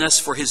righteousness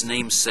for his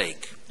name's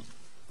sake.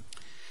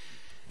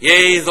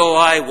 Yea, though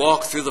I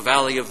walk through the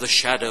valley of the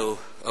shadow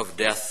of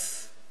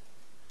death,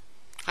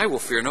 I will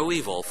fear no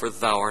evil, for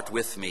thou art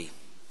with me.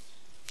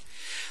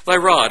 Thy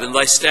rod and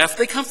thy staff,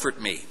 they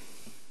comfort me.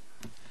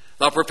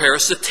 Thou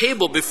preparest a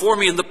table before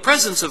me in the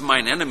presence of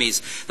mine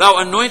enemies. Thou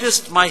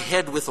anointest my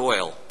head with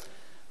oil.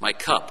 My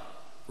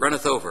cup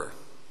runneth over.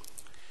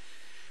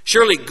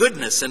 Surely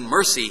goodness and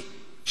mercy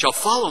shall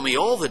follow me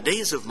all the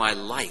days of my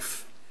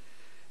life,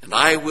 and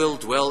I will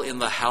dwell in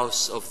the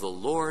house of the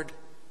Lord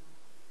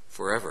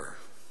forever.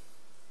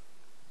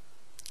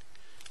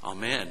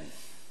 Amen.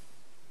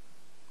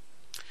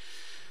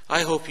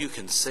 I hope you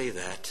can say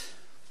that.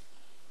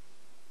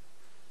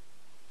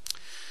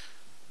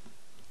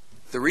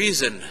 The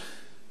reason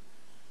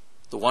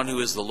the one who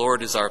is the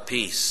Lord is our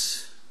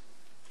peace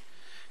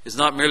is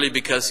not merely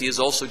because he is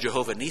also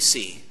Jehovah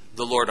Nissi,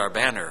 the Lord our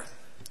banner,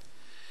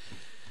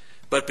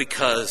 but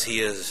because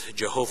he is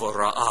Jehovah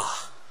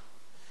Ra'ah.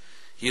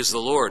 He is the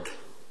Lord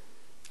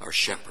our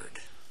shepherd.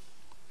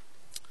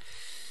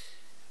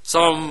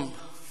 Psalm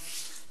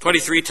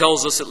 23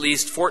 tells us at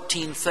least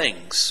 14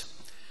 things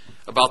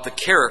about the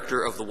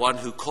character of the one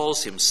who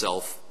calls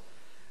himself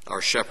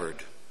our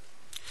shepherd.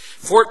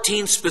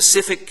 14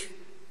 specific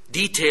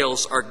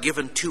details are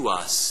given to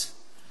us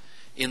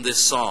in this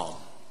psalm.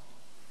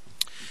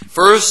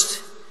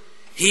 First,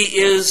 he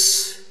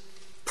is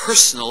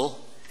personal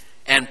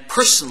and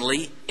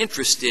personally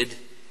interested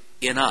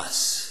in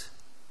us.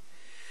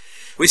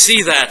 We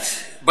see that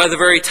by the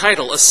very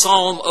title, a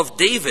psalm of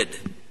David.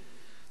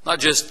 Not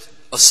just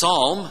a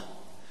psalm,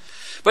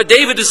 but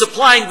David is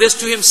applying this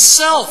to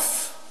himself.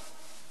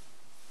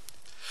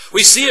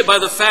 We see it by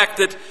the fact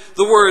that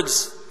the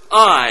words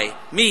I,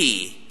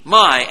 me,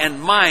 my,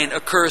 and mine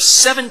occur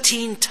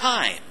 17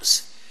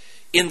 times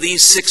in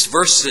these 6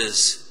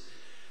 verses,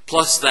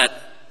 plus that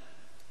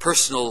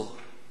personal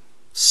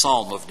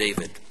psalm of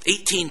David.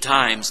 18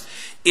 times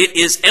it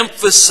is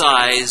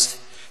emphasized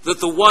that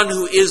the one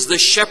who is the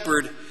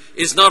shepherd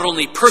is not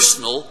only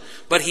personal,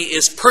 but he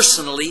is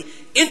personally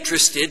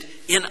interested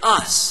in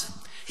us.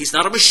 He's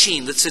not a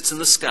machine that sits in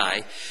the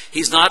sky.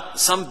 He's not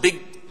some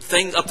big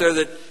thing up there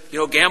that,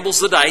 gambles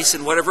the dice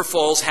and whatever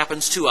falls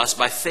happens to us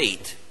by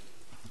fate.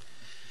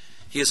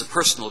 He is a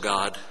personal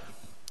God,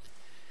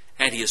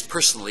 and he is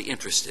personally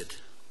interested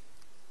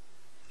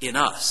in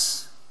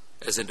us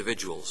as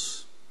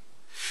individuals.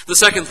 The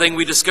second thing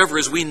we discover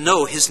is we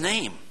know his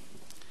name.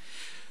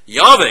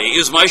 Yahweh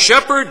is my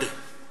shepherd.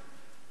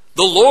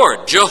 The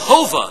Lord,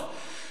 Jehovah,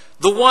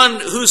 the one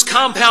whose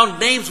compound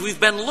names we've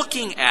been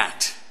looking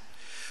at.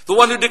 The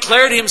one who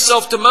declared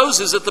himself to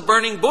Moses at the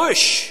burning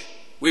bush.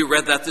 We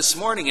read that this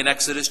morning in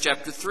Exodus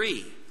chapter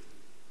 3.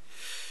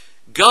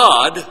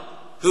 God,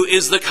 who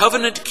is the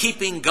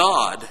covenant-keeping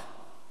God,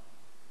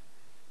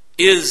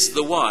 is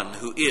the one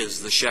who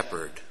is the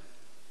shepherd.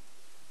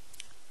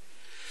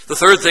 The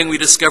third thing we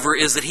discover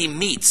is that he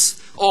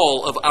meets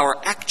all of our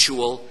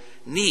actual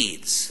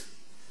needs.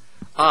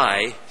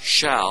 I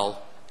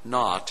shall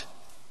not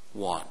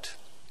want.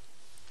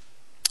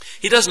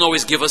 He doesn't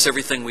always give us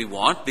everything we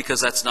want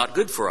because that's not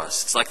good for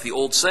us. It's like the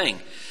old saying,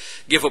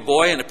 give a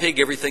boy and a pig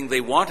everything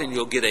they want and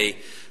you'll get a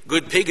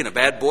good pig and a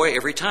bad boy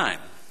every time.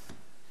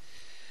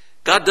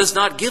 God does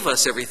not give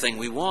us everything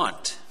we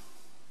want.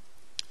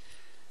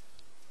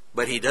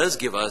 But he does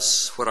give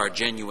us what our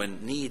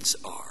genuine needs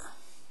are.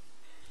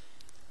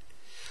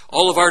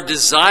 All of our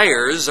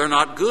desires are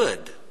not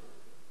good.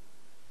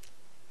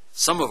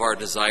 Some of our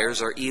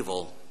desires are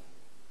evil.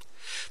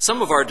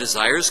 Some of our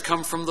desires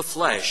come from the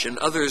flesh, and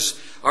others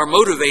are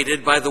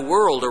motivated by the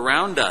world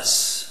around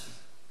us.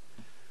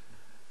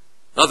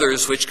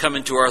 Others which come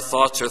into our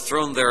thoughts are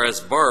thrown there as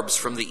barbs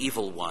from the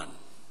evil one.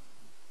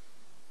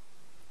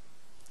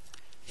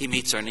 He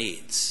meets our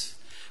needs.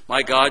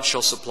 My God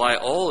shall supply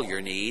all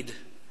your need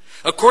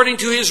according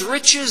to his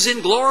riches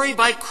in glory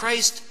by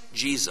Christ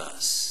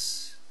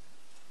Jesus.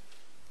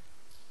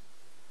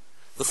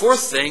 The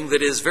fourth thing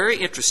that is very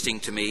interesting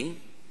to me,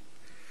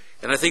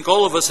 and I think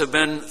all of us have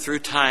been through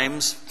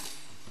times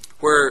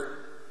where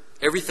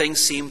everything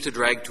seemed to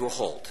drag to a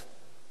halt,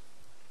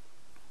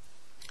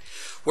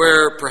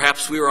 where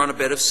perhaps we were on a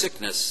bed of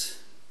sickness,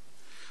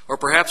 or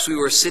perhaps we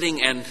were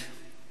sitting and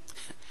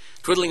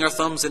twiddling our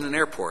thumbs in an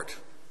airport.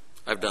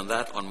 I've done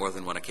that on more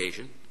than one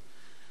occasion,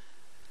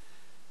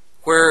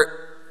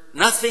 where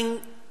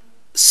nothing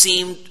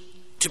seemed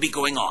to be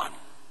going on.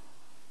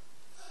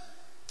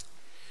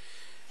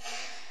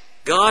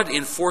 God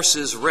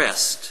enforces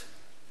rest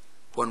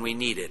when we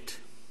need it.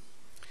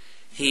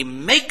 He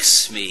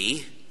makes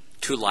me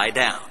to lie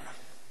down.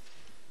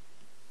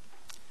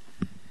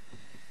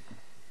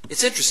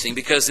 It's interesting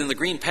because in the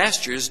green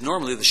pastures,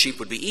 normally the sheep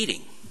would be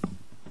eating.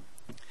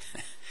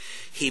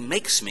 He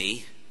makes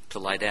me to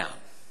lie down.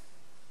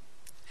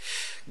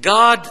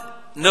 God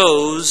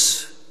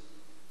knows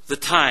the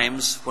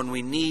times when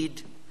we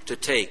need to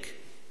take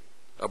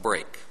a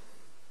break.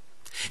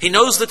 He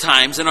knows the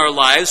times in our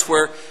lives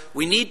where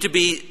we need to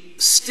be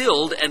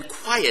stilled and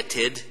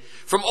quieted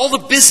from all the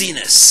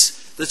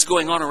busyness that's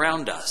going on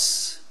around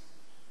us.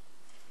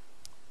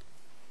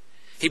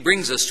 He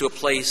brings us to a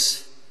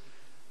place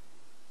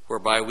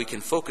whereby we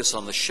can focus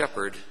on the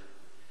shepherd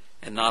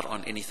and not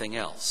on anything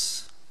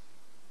else.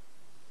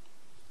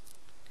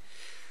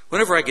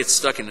 Whenever I get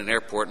stuck in an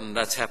airport, and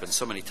that's happened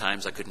so many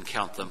times I couldn't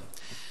count them,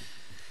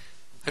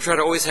 I try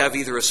to always have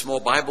either a small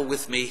Bible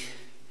with me,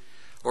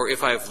 or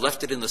if I've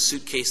left it in the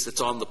suitcase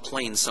that's on the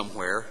plane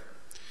somewhere,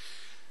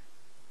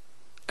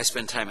 I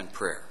spend time in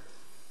prayer.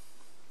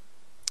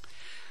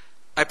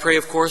 I pray,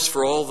 of course,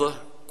 for all the,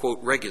 quote,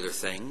 regular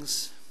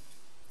things,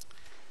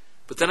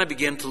 but then I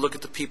begin to look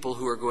at the people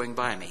who are going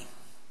by me,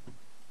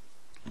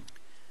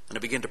 and I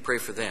begin to pray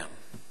for them.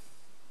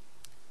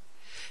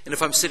 And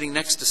if I'm sitting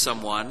next to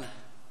someone,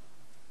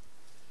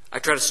 I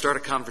try to start a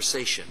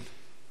conversation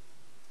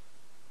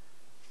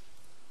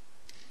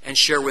and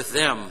share with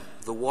them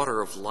the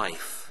water of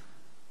life,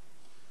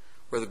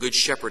 where the Good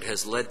Shepherd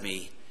has led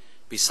me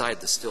beside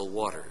the still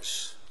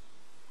waters.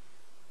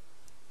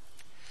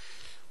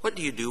 What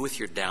do you do with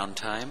your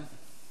downtime?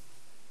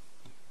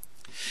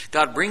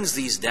 God brings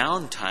these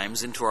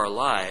downtimes into our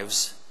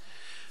lives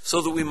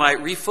so that we might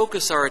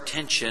refocus our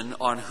attention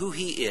on who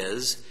he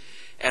is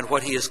and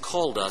what he has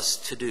called us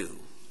to do.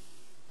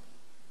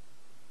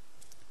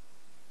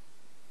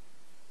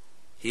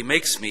 He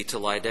makes me to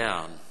lie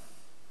down.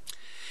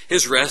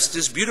 His rest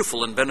is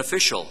beautiful and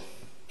beneficial.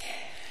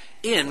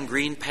 In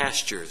green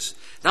pastures.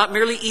 Not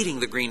merely eating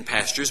the green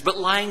pastures, but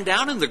lying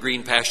down in the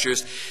green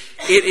pastures.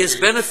 It is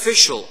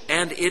beneficial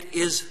and it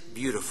is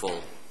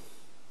beautiful.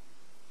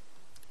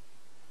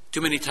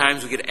 Too many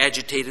times we get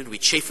agitated, we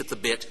chafe at the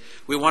bit,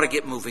 we want to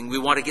get moving, we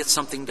want to get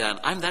something done.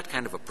 I'm that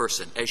kind of a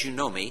person. As you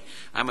know me,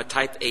 I'm a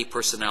type A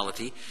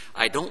personality.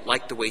 I don't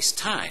like to waste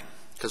time,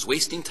 because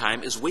wasting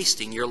time is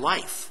wasting your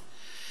life.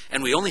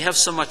 And we only have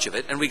so much of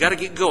it, and we got to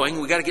get going.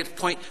 We got to get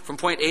from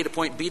point A to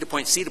point B to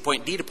point C to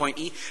point D to point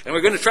E, and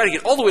we're going to try to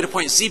get all the way to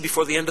point Z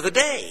before the end of the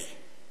day.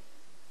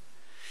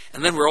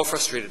 And then we're all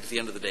frustrated at the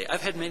end of the day.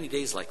 I've had many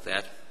days like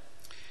that,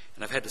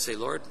 And I've had to say,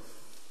 Lord,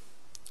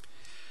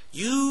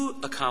 you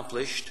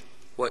accomplished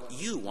what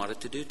you wanted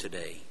to do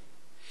today.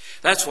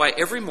 That's why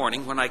every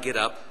morning when I get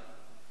up,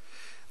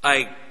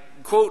 I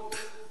quote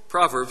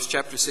Proverbs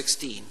chapter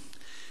 16.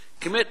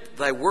 Commit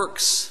thy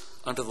works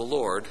unto the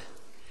Lord,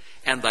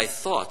 and thy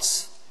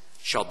thoughts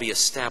shall be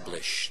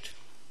established.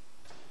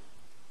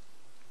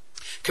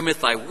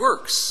 Commit thy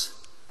works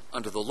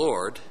unto the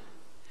Lord,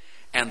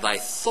 and thy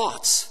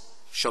thoughts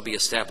shall be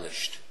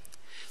established.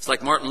 It's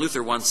like Martin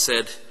Luther once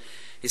said.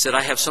 He said,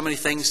 I have so many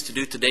things to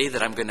do today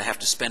that I'm going to have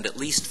to spend at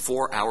least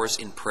 4 hours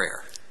in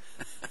prayer.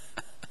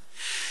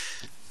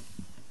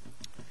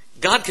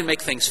 God can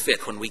make things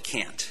fit when we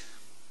can't.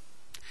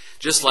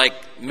 Just like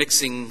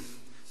mixing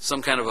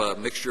some kind of a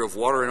mixture of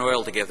water and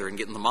oil together and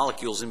getting the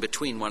molecules in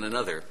between one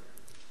another.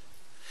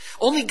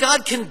 Only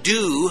God can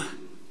do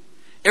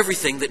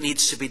everything that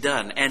needs to be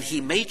done, and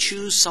he may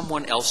choose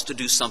someone else to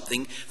do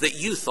something that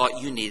you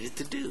thought you needed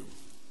to do.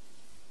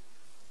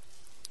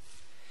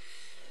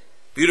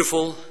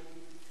 Beautiful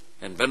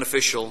and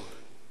beneficial,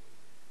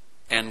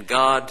 and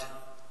God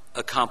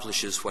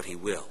accomplishes what he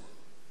will.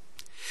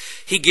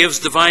 He gives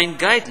divine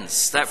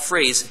guidance. That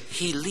phrase,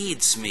 he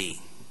leads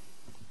me.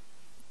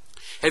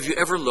 Have you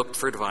ever looked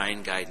for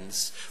divine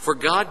guidance? For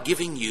God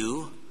giving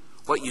you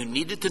what you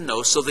needed to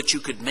know so that you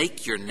could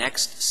make your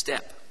next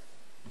step.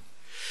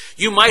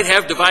 You might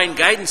have divine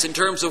guidance in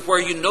terms of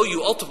where you know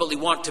you ultimately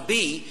want to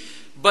be,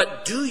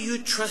 but do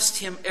you trust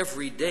him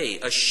every day?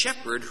 A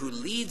shepherd who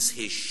leads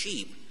his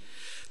sheep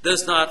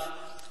does not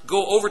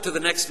go over to the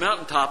next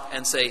mountaintop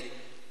and say,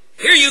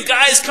 here you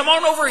guys, come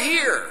on over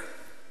here.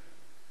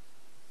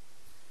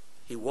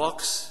 He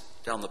walks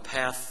down the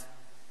path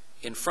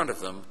in front of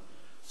them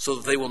so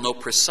that they will know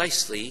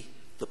precisely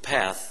the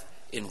path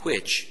in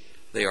which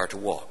they are to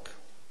walk.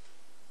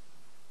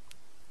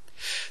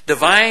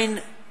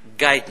 Divine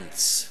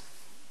guidance.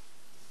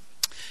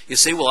 You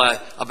say,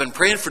 well, I've been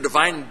praying for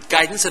divine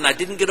guidance and I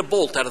didn't get a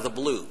bolt out of the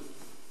blue.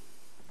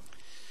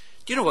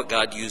 Do you know what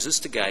God uses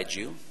to guide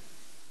you?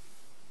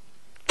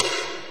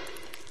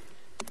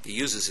 He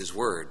uses his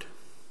word.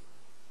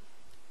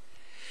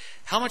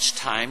 How much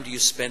time do you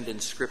spend in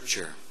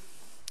Scripture?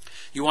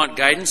 You want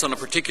guidance on a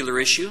particular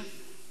issue?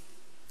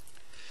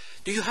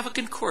 Do you have a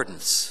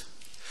concordance?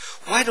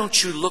 Why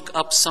don't you look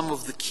up some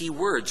of the key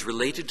words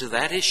related to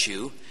that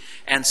issue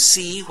and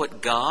see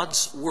what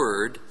God's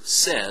word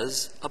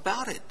says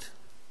about it?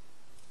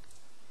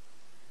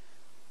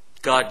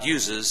 God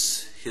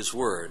uses his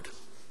word.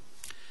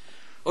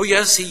 Oh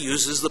yes, he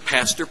uses the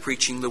pastor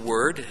preaching the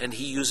word, and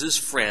he uses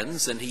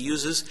friends, and he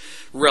uses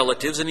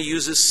relatives, and he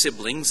uses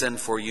siblings, and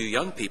for you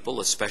young people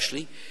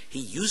especially, he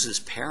uses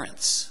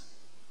parents.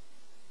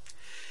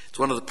 It's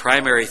one of the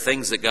primary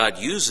things that God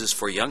uses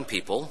for young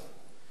people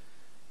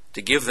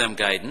to give them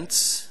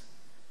guidance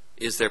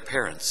is their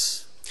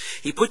parents.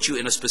 He puts you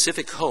in a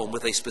specific home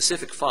with a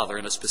specific father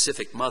and a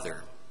specific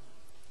mother,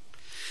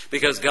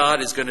 because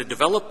God is going to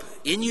develop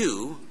in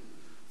you,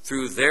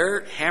 through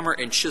their hammer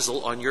and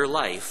chisel on your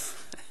life,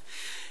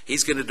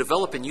 he's going to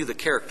develop in you the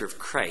character of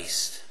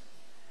Christ.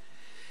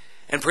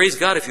 And praise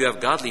God if you have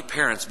godly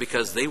parents,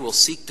 because they will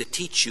seek to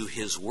teach you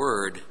his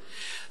word.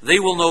 They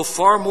will know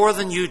far more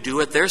than you do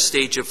at their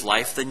stage of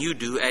life than you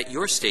do at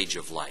your stage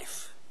of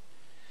life.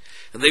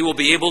 And they will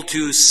be able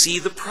to see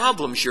the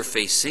problems you're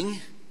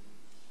facing,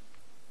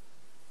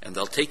 and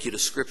they'll take you to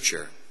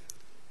Scripture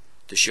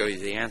to show you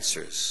the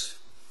answers.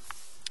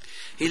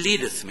 He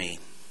leadeth me.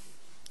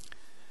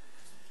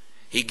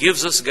 He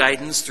gives us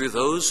guidance through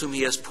those whom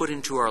he has put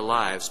into our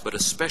lives, but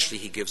especially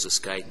he gives us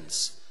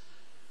guidance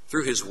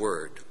through his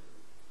word.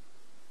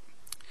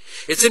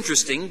 It's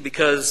interesting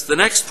because the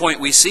next point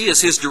we see is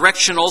his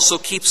direction also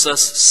keeps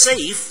us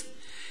safe,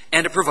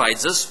 and it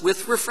provides us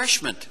with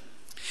refreshment.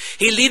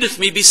 He leadeth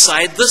me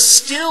beside the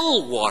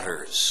still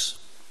waters.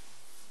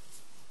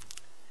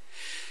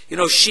 You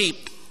know,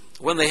 sheep,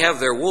 when they have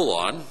their wool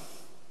on,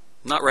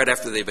 not right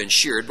after they've been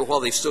sheared, but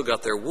while they've still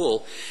got their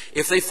wool,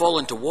 if they fall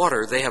into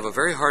water, they have a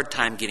very hard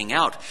time getting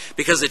out,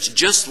 because it's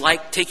just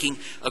like taking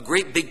a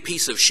great big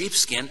piece of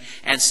sheepskin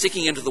and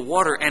sticking into the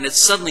water, and it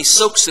suddenly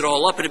soaks it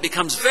all up, and it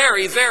becomes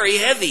very, very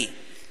heavy.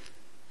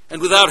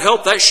 And without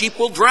help, that sheep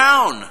will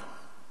drown.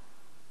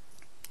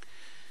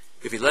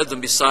 If he led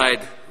them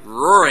beside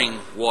roaring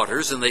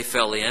waters and they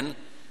fell in,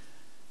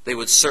 they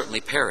would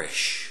certainly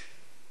perish.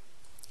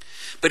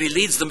 But he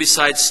leads them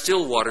beside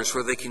still waters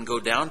where they can go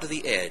down to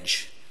the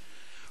edge,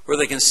 where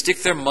they can stick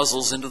their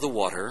muzzles into the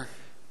water,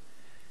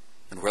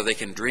 and where they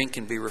can drink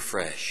and be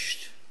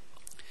refreshed.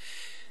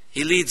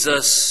 He leads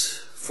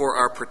us for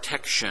our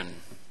protection.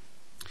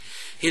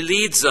 He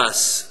leads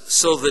us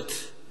so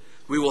that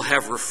we will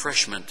have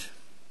refreshment.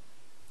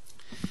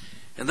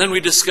 And then we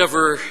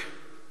discover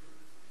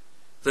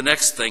the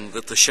next thing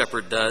that the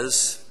shepherd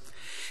does.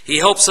 He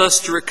helps us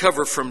to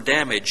recover from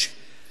damage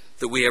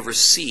that we have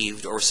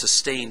received or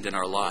sustained in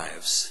our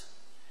lives.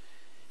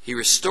 He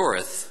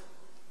restoreth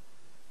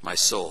my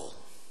soul.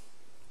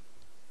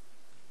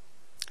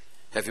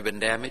 Have you been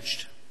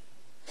damaged?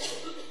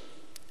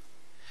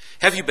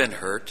 Have you been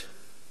hurt?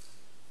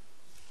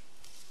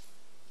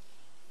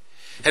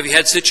 Have you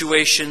had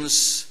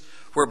situations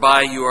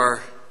whereby you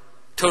are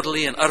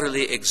totally and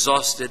utterly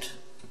exhausted,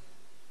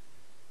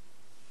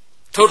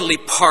 totally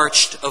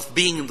parched of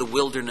being in the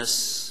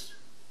wilderness,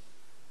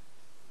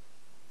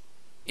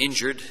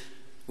 injured,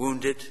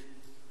 wounded,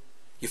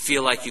 you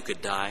feel like you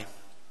could die?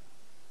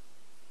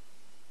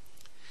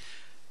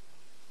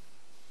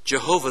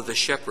 Jehovah the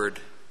shepherd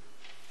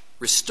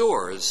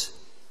restores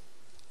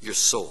your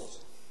soul.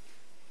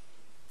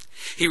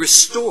 He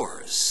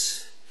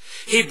restores.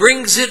 He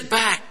brings it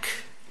back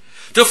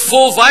to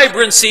full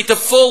vibrancy, to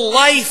full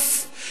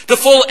life, to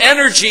full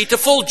energy, to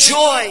full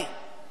joy.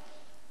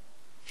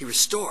 He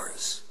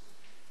restores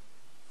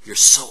your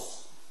soul.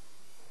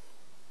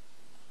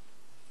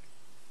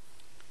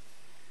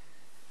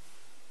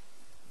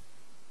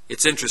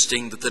 It's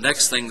interesting that the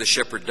next thing the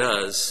shepherd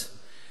does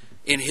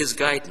in his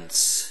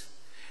guidance,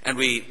 and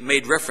we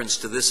made reference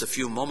to this a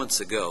few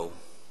moments ago,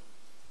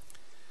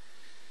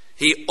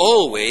 he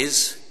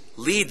always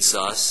leads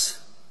us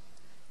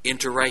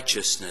into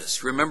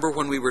righteousness. Remember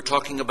when we were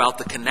talking about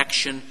the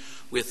connection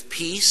with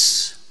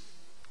peace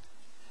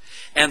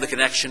and the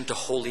connection to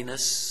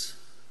holiness?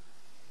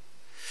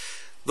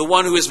 The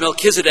one who is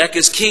Melchizedek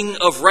is king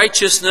of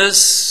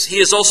righteousness. He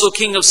is also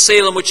king of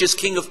Salem, which is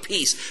king of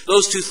peace.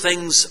 Those two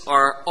things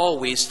are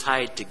always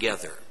tied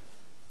together.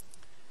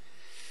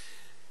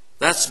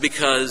 That's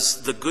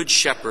because the Good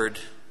Shepherd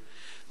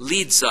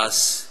leads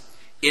us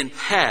in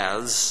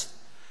paths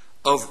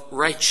of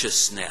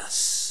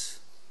righteousness.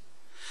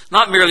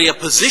 Not merely a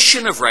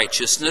position of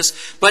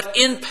righteousness, but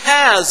in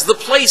paths, the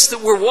place that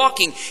we're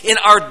walking in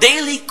our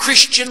daily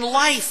Christian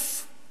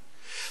life.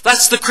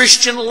 That's the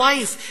Christian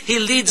life. He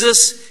leads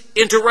us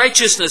into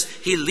righteousness.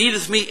 He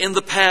leadeth me in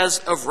the paths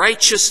of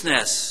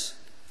righteousness.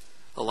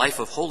 A life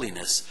of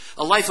holiness.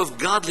 A life of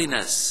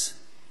godliness.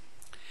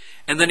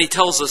 And then he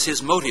tells us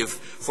his motive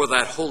for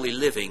that holy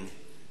living.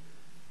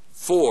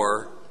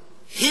 For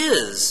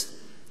his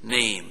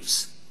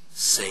name's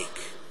sake.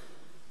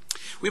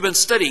 We've been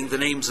studying the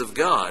names of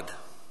God.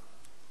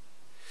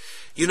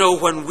 You know,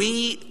 when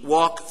we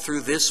walk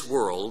through this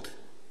world,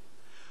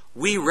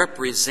 we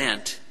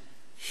represent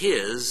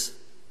his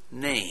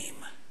name.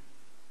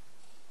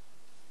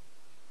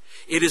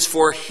 It is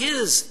for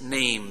his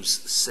name's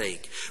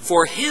sake,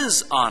 for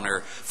his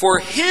honor, for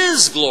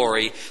his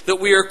glory, that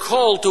we are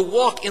called to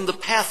walk in the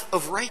path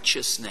of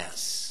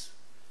righteousness.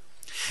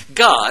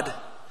 God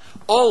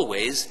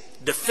always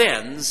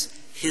defends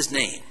his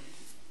name.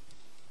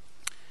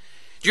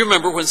 Do you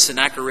remember when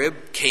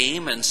Sennacherib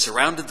came and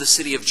surrounded the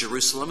city of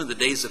Jerusalem in the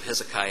days of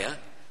Hezekiah?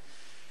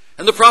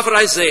 And the prophet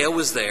Isaiah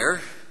was there.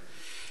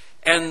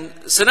 And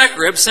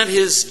Sennacherib sent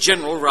his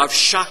general,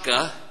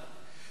 Rabshakeh,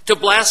 to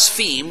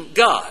blaspheme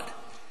God.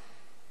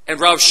 And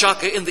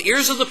Rabshakeh, in the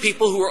ears of the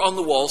people who were on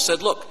the wall,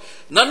 said, look,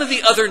 none of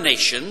the other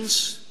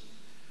nations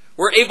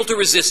were able to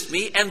resist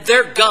me, and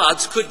their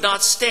gods could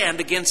not stand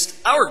against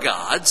our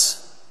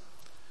gods,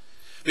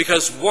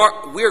 because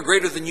we are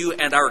greater than you,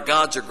 and our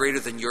gods are greater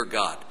than your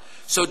God.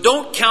 So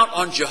don't count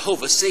on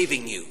Jehovah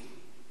saving you.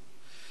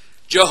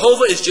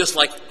 Jehovah is just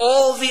like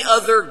all the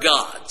other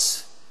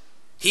gods.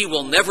 He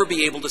will never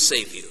be able to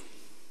save you.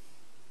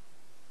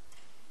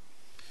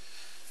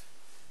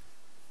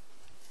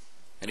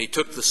 And he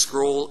took the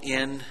scroll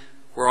in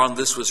whereon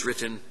this was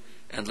written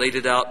and laid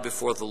it out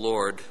before the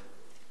Lord.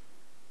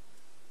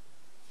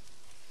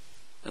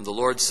 And the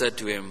Lord said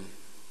to him,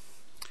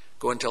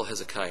 go and tell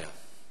Hezekiah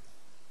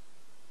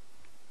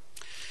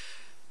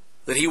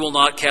that he will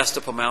not cast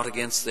up a mount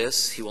against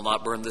this. He will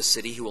not burn this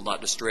city. He will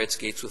not destroy its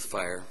gates with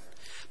fire.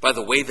 By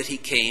the way that he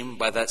came,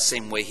 by that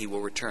same way he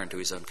will return to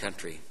his own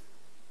country.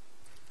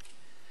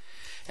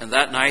 And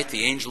that night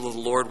the angel of the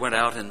Lord went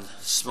out and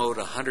smote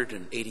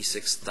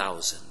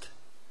 186,000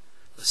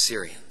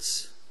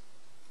 Assyrians.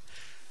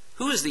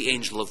 Who is the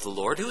angel of the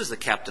Lord? Who is the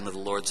captain of the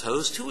Lord's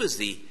host? Who is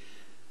the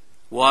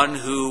one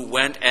who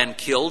went and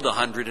killed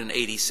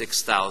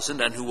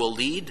 186,000 and who will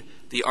lead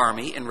the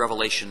army in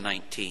Revelation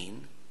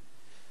 19?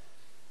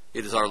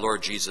 It is our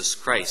Lord Jesus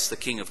Christ, the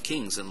King of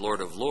kings and Lord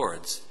of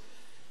lords.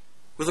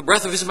 With the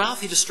breath of his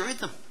mouth, he destroyed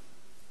them.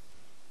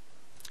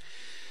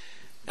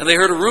 And they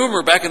heard a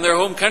rumor back in their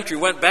home country,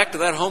 went back to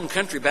that home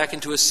country, back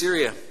into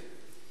Assyria,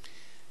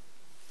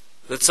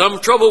 that some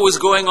trouble was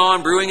going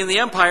on, brewing in the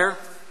empire.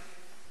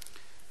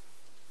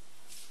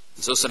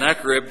 And so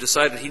Sennacherib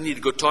decided he needed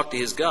to go talk to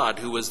his God,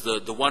 who was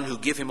the one who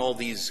gave him all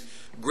these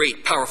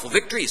great, powerful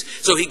victories.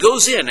 So he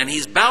goes in and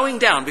he's bowing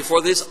down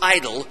before this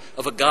idol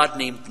of a god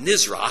named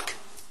Nisroch.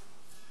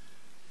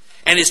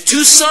 And his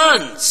two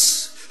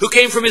sons, who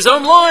came from his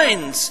own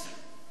loins,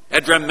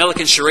 Adrammelech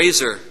and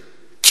Sharezer,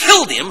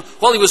 killed him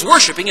while he was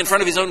worshiping in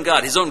front of his own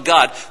God. His own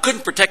God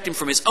couldn't protect him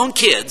from his own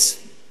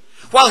kids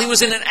while he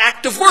was in an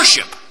act of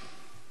worship.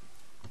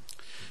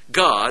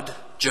 God,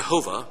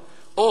 Jehovah,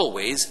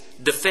 always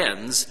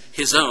defends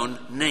his own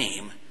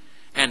name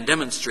and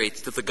demonstrates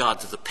that the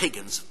gods of the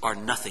pagans are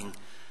nothing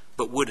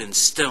but wood and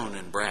stone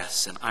and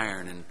brass and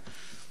iron and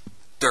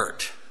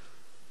dirt.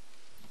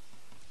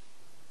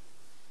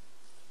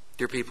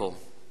 Dear people,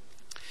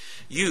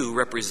 you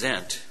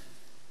represent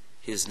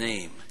his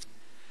name.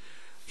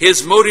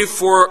 His motive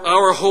for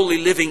our holy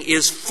living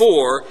is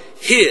for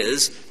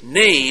His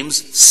name's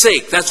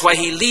sake. That's why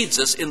He leads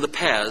us in the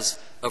paths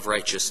of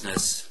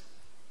righteousness.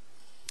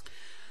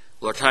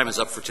 Well, our time is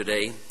up for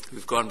today.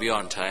 We've gone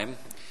beyond time.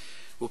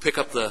 We'll pick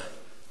up the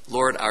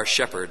Lord our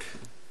Shepherd,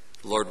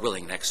 Lord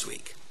willing, next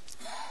week.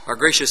 Our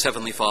gracious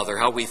Heavenly Father,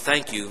 how we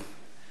thank You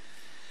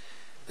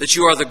that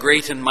You are the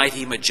great and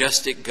mighty,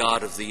 majestic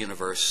God of the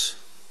universe.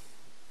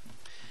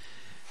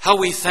 How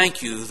we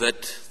thank You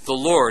that the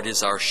Lord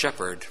is our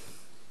shepherd.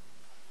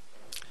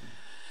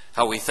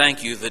 How we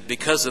thank You that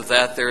because of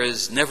that there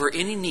is never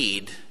any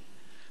need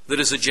that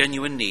is a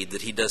genuine need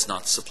that He does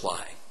not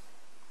supply.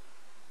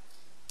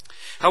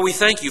 How we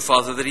thank You,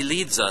 Father, that He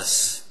leads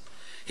us.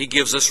 He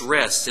gives us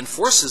rest,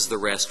 enforces the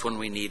rest when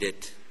we need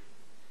it.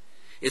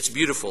 It's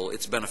beautiful,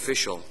 it's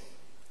beneficial.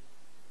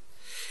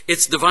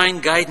 It's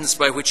divine guidance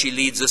by which He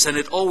leads us, and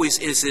it always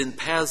is in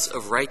paths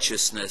of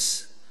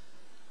righteousness.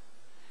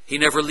 He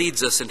never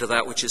leads us into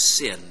that which is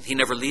sin. He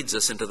never leads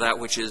us into that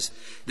which is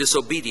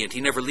disobedient. He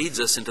never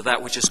leads us into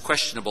that which is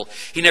questionable.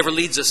 He never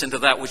leads us into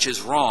that which is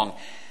wrong.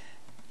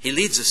 He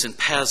leads us in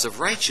paths of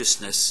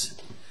righteousness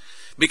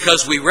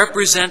because we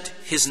represent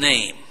His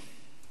name.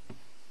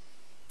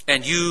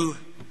 And You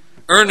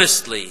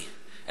earnestly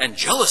and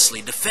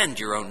jealously defend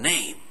Your own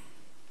name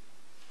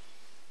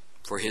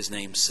for His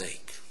name's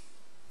sake.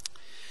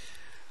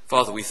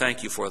 Father, we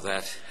thank You for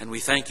that, and we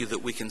thank You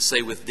that we can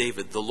say with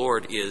David, the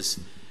Lord is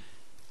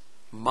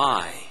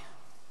my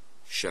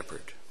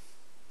shepherd.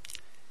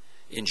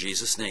 In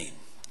Jesus' name,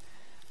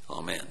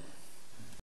 amen.